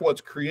think that's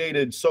what's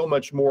created so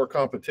much more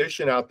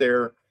competition out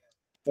there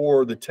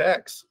for the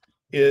techs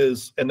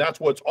and that's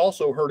what's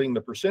also hurting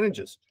the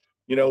percentages.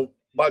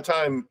 By the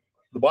time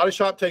the body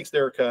shop takes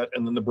their cut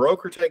and then the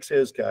broker takes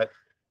his cut,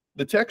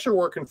 the techs are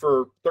working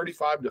for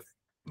 35 to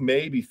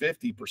maybe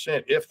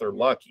 50% if they're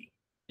lucky.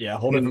 Yeah,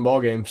 whole different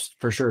ball games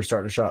for sure.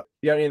 Starting a shop.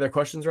 You got any other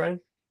questions, Ryan?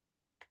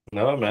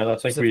 No, man. I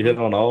think we hit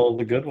on all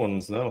the good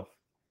ones. No,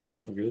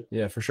 we're good.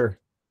 Yeah, for sure.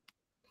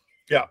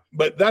 Yeah,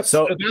 but that's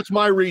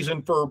my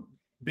reason for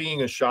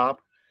being a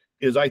shop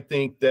is I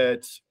think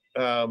that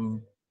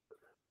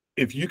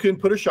if you can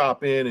put a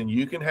shop in and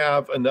you can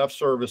have enough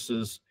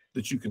services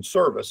that you can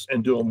service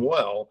and do them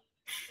well,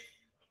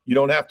 you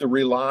don't have to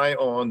rely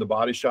on the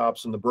body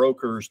shops and the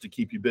brokers to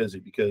keep you busy,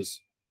 because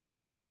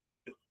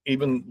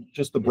even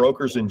just the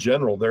brokers in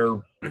general,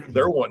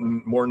 they're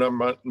wanting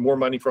more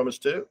money from us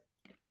too.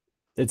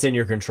 It's in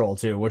your control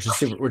too, which is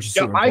super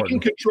important. I can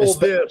control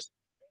this,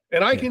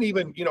 and I can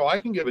even, I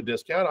can give a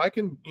discount. I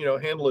can,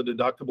 handle a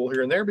deductible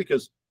here and there,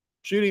 because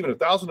shoot, even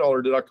 $1,000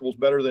 deductible is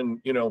better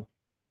than,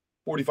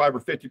 45 or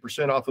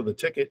 50% off of the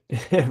ticket.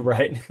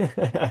 Right.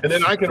 And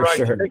then I can write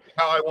the ticket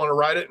how I want to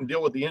write it and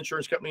deal with the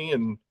insurance company.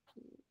 And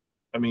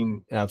I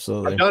mean,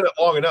 absolutely, I've done it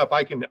long enough.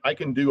 I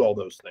can do all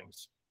those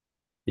things.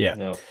 Yeah.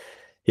 No.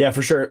 Yeah,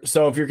 for sure.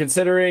 So if you're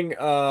considering,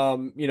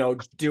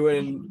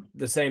 doing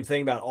the same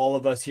thing that all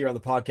of us here on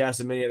the podcast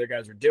and many other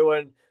guys are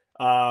doing,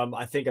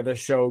 I think this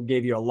show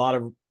gave you a lot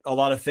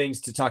of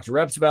things to talk to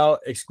reps about: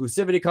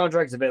 exclusivity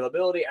contracts,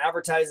 availability,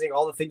 advertising,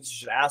 all the things you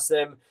should ask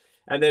them,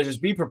 and then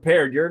just be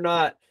prepared.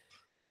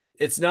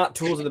 It's not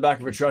tools in the back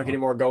of a truck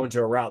anymore going to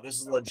a route. This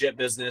is a legit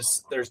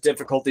business. There's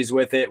difficulties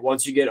with it.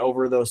 Once you get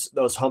over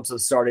those humps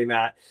of starting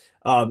that,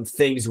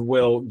 things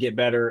will get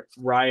better.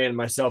 Ryan,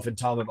 myself, and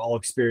Tom have all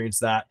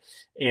experienced that.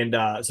 And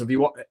so if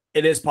you want,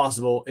 it is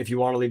possible if you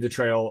want to leave the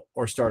trail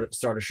or start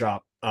a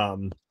shop.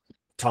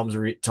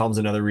 Tom's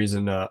another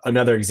reason,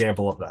 another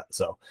example of that.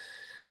 So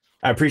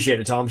I appreciate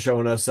it, Tom,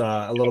 showing us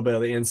a little bit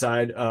of the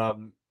inside of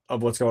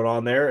what's going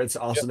on there. It's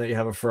awesome that you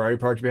have a Ferrari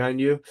parked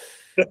behind you.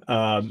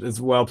 It's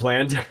well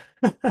planned.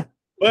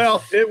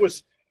 Well,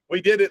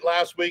 we did it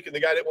last week, and the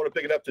guy didn't want to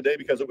pick it up today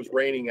because it was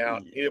raining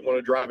out. He didn't want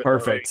to drive it.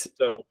 Perfect.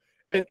 So,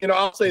 and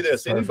I'll say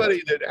this: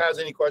 anybody that has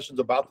any questions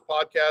about the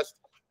podcast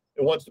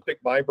and wants to pick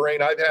my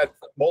brain, I've had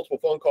multiple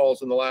phone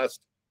calls in the last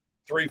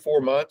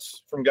 3-4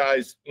 months from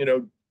guys,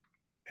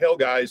 hell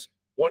guys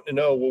wanting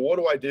to know, well, what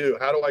do I do?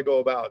 How do I go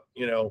about,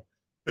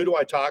 who do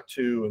I talk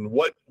to, and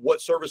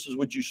what services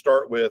would you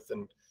start with,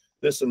 and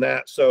this and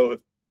that. So,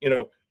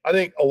 I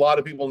think a lot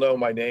of people know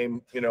my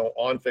name,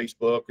 on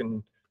Facebook,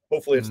 and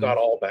hopefully it's not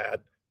all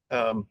bad.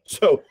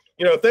 So,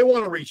 if they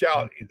want to reach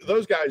out,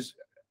 those guys,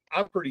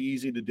 I'm pretty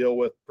easy to deal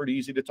with, pretty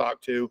easy to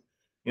talk to,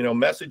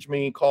 message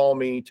me, call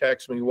me,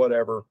 text me,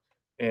 whatever.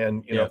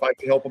 And, if I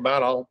can help them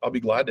out, I'll be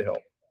glad to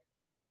help.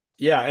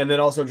 Yeah. And then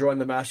also join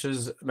the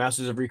Masters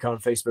of Recon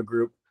Facebook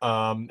group.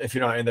 If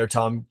you're not in there,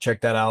 Tom,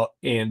 check that out.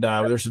 And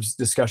there's some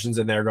discussions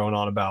in there going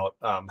on about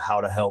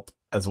how to help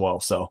as well.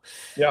 So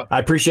yeah, I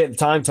appreciate the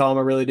time, Tom.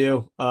 I really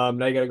do. Now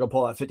you got to go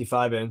pull that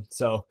 55 in.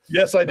 So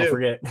yes, I don't do.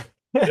 Forget.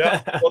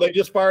 Yeah. Well, they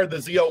just fired the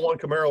Z01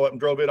 Camaro up and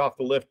drove it off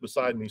the lift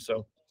beside me.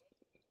 So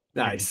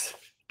nice.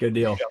 Good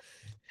deal. Yeah.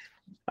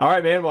 All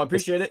right, man. Well, I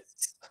appreciate it.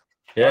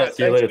 Yeah. Right,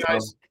 see you later,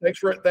 guys.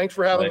 Tom. Thanks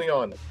for having me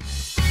on.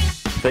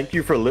 Thank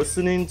you for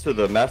listening to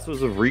the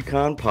Masters of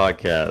Recon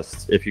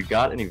podcast. If you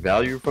got any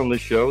value from the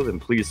show, then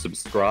please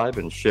subscribe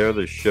and share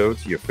the show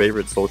to your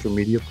favorite social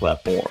media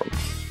platform.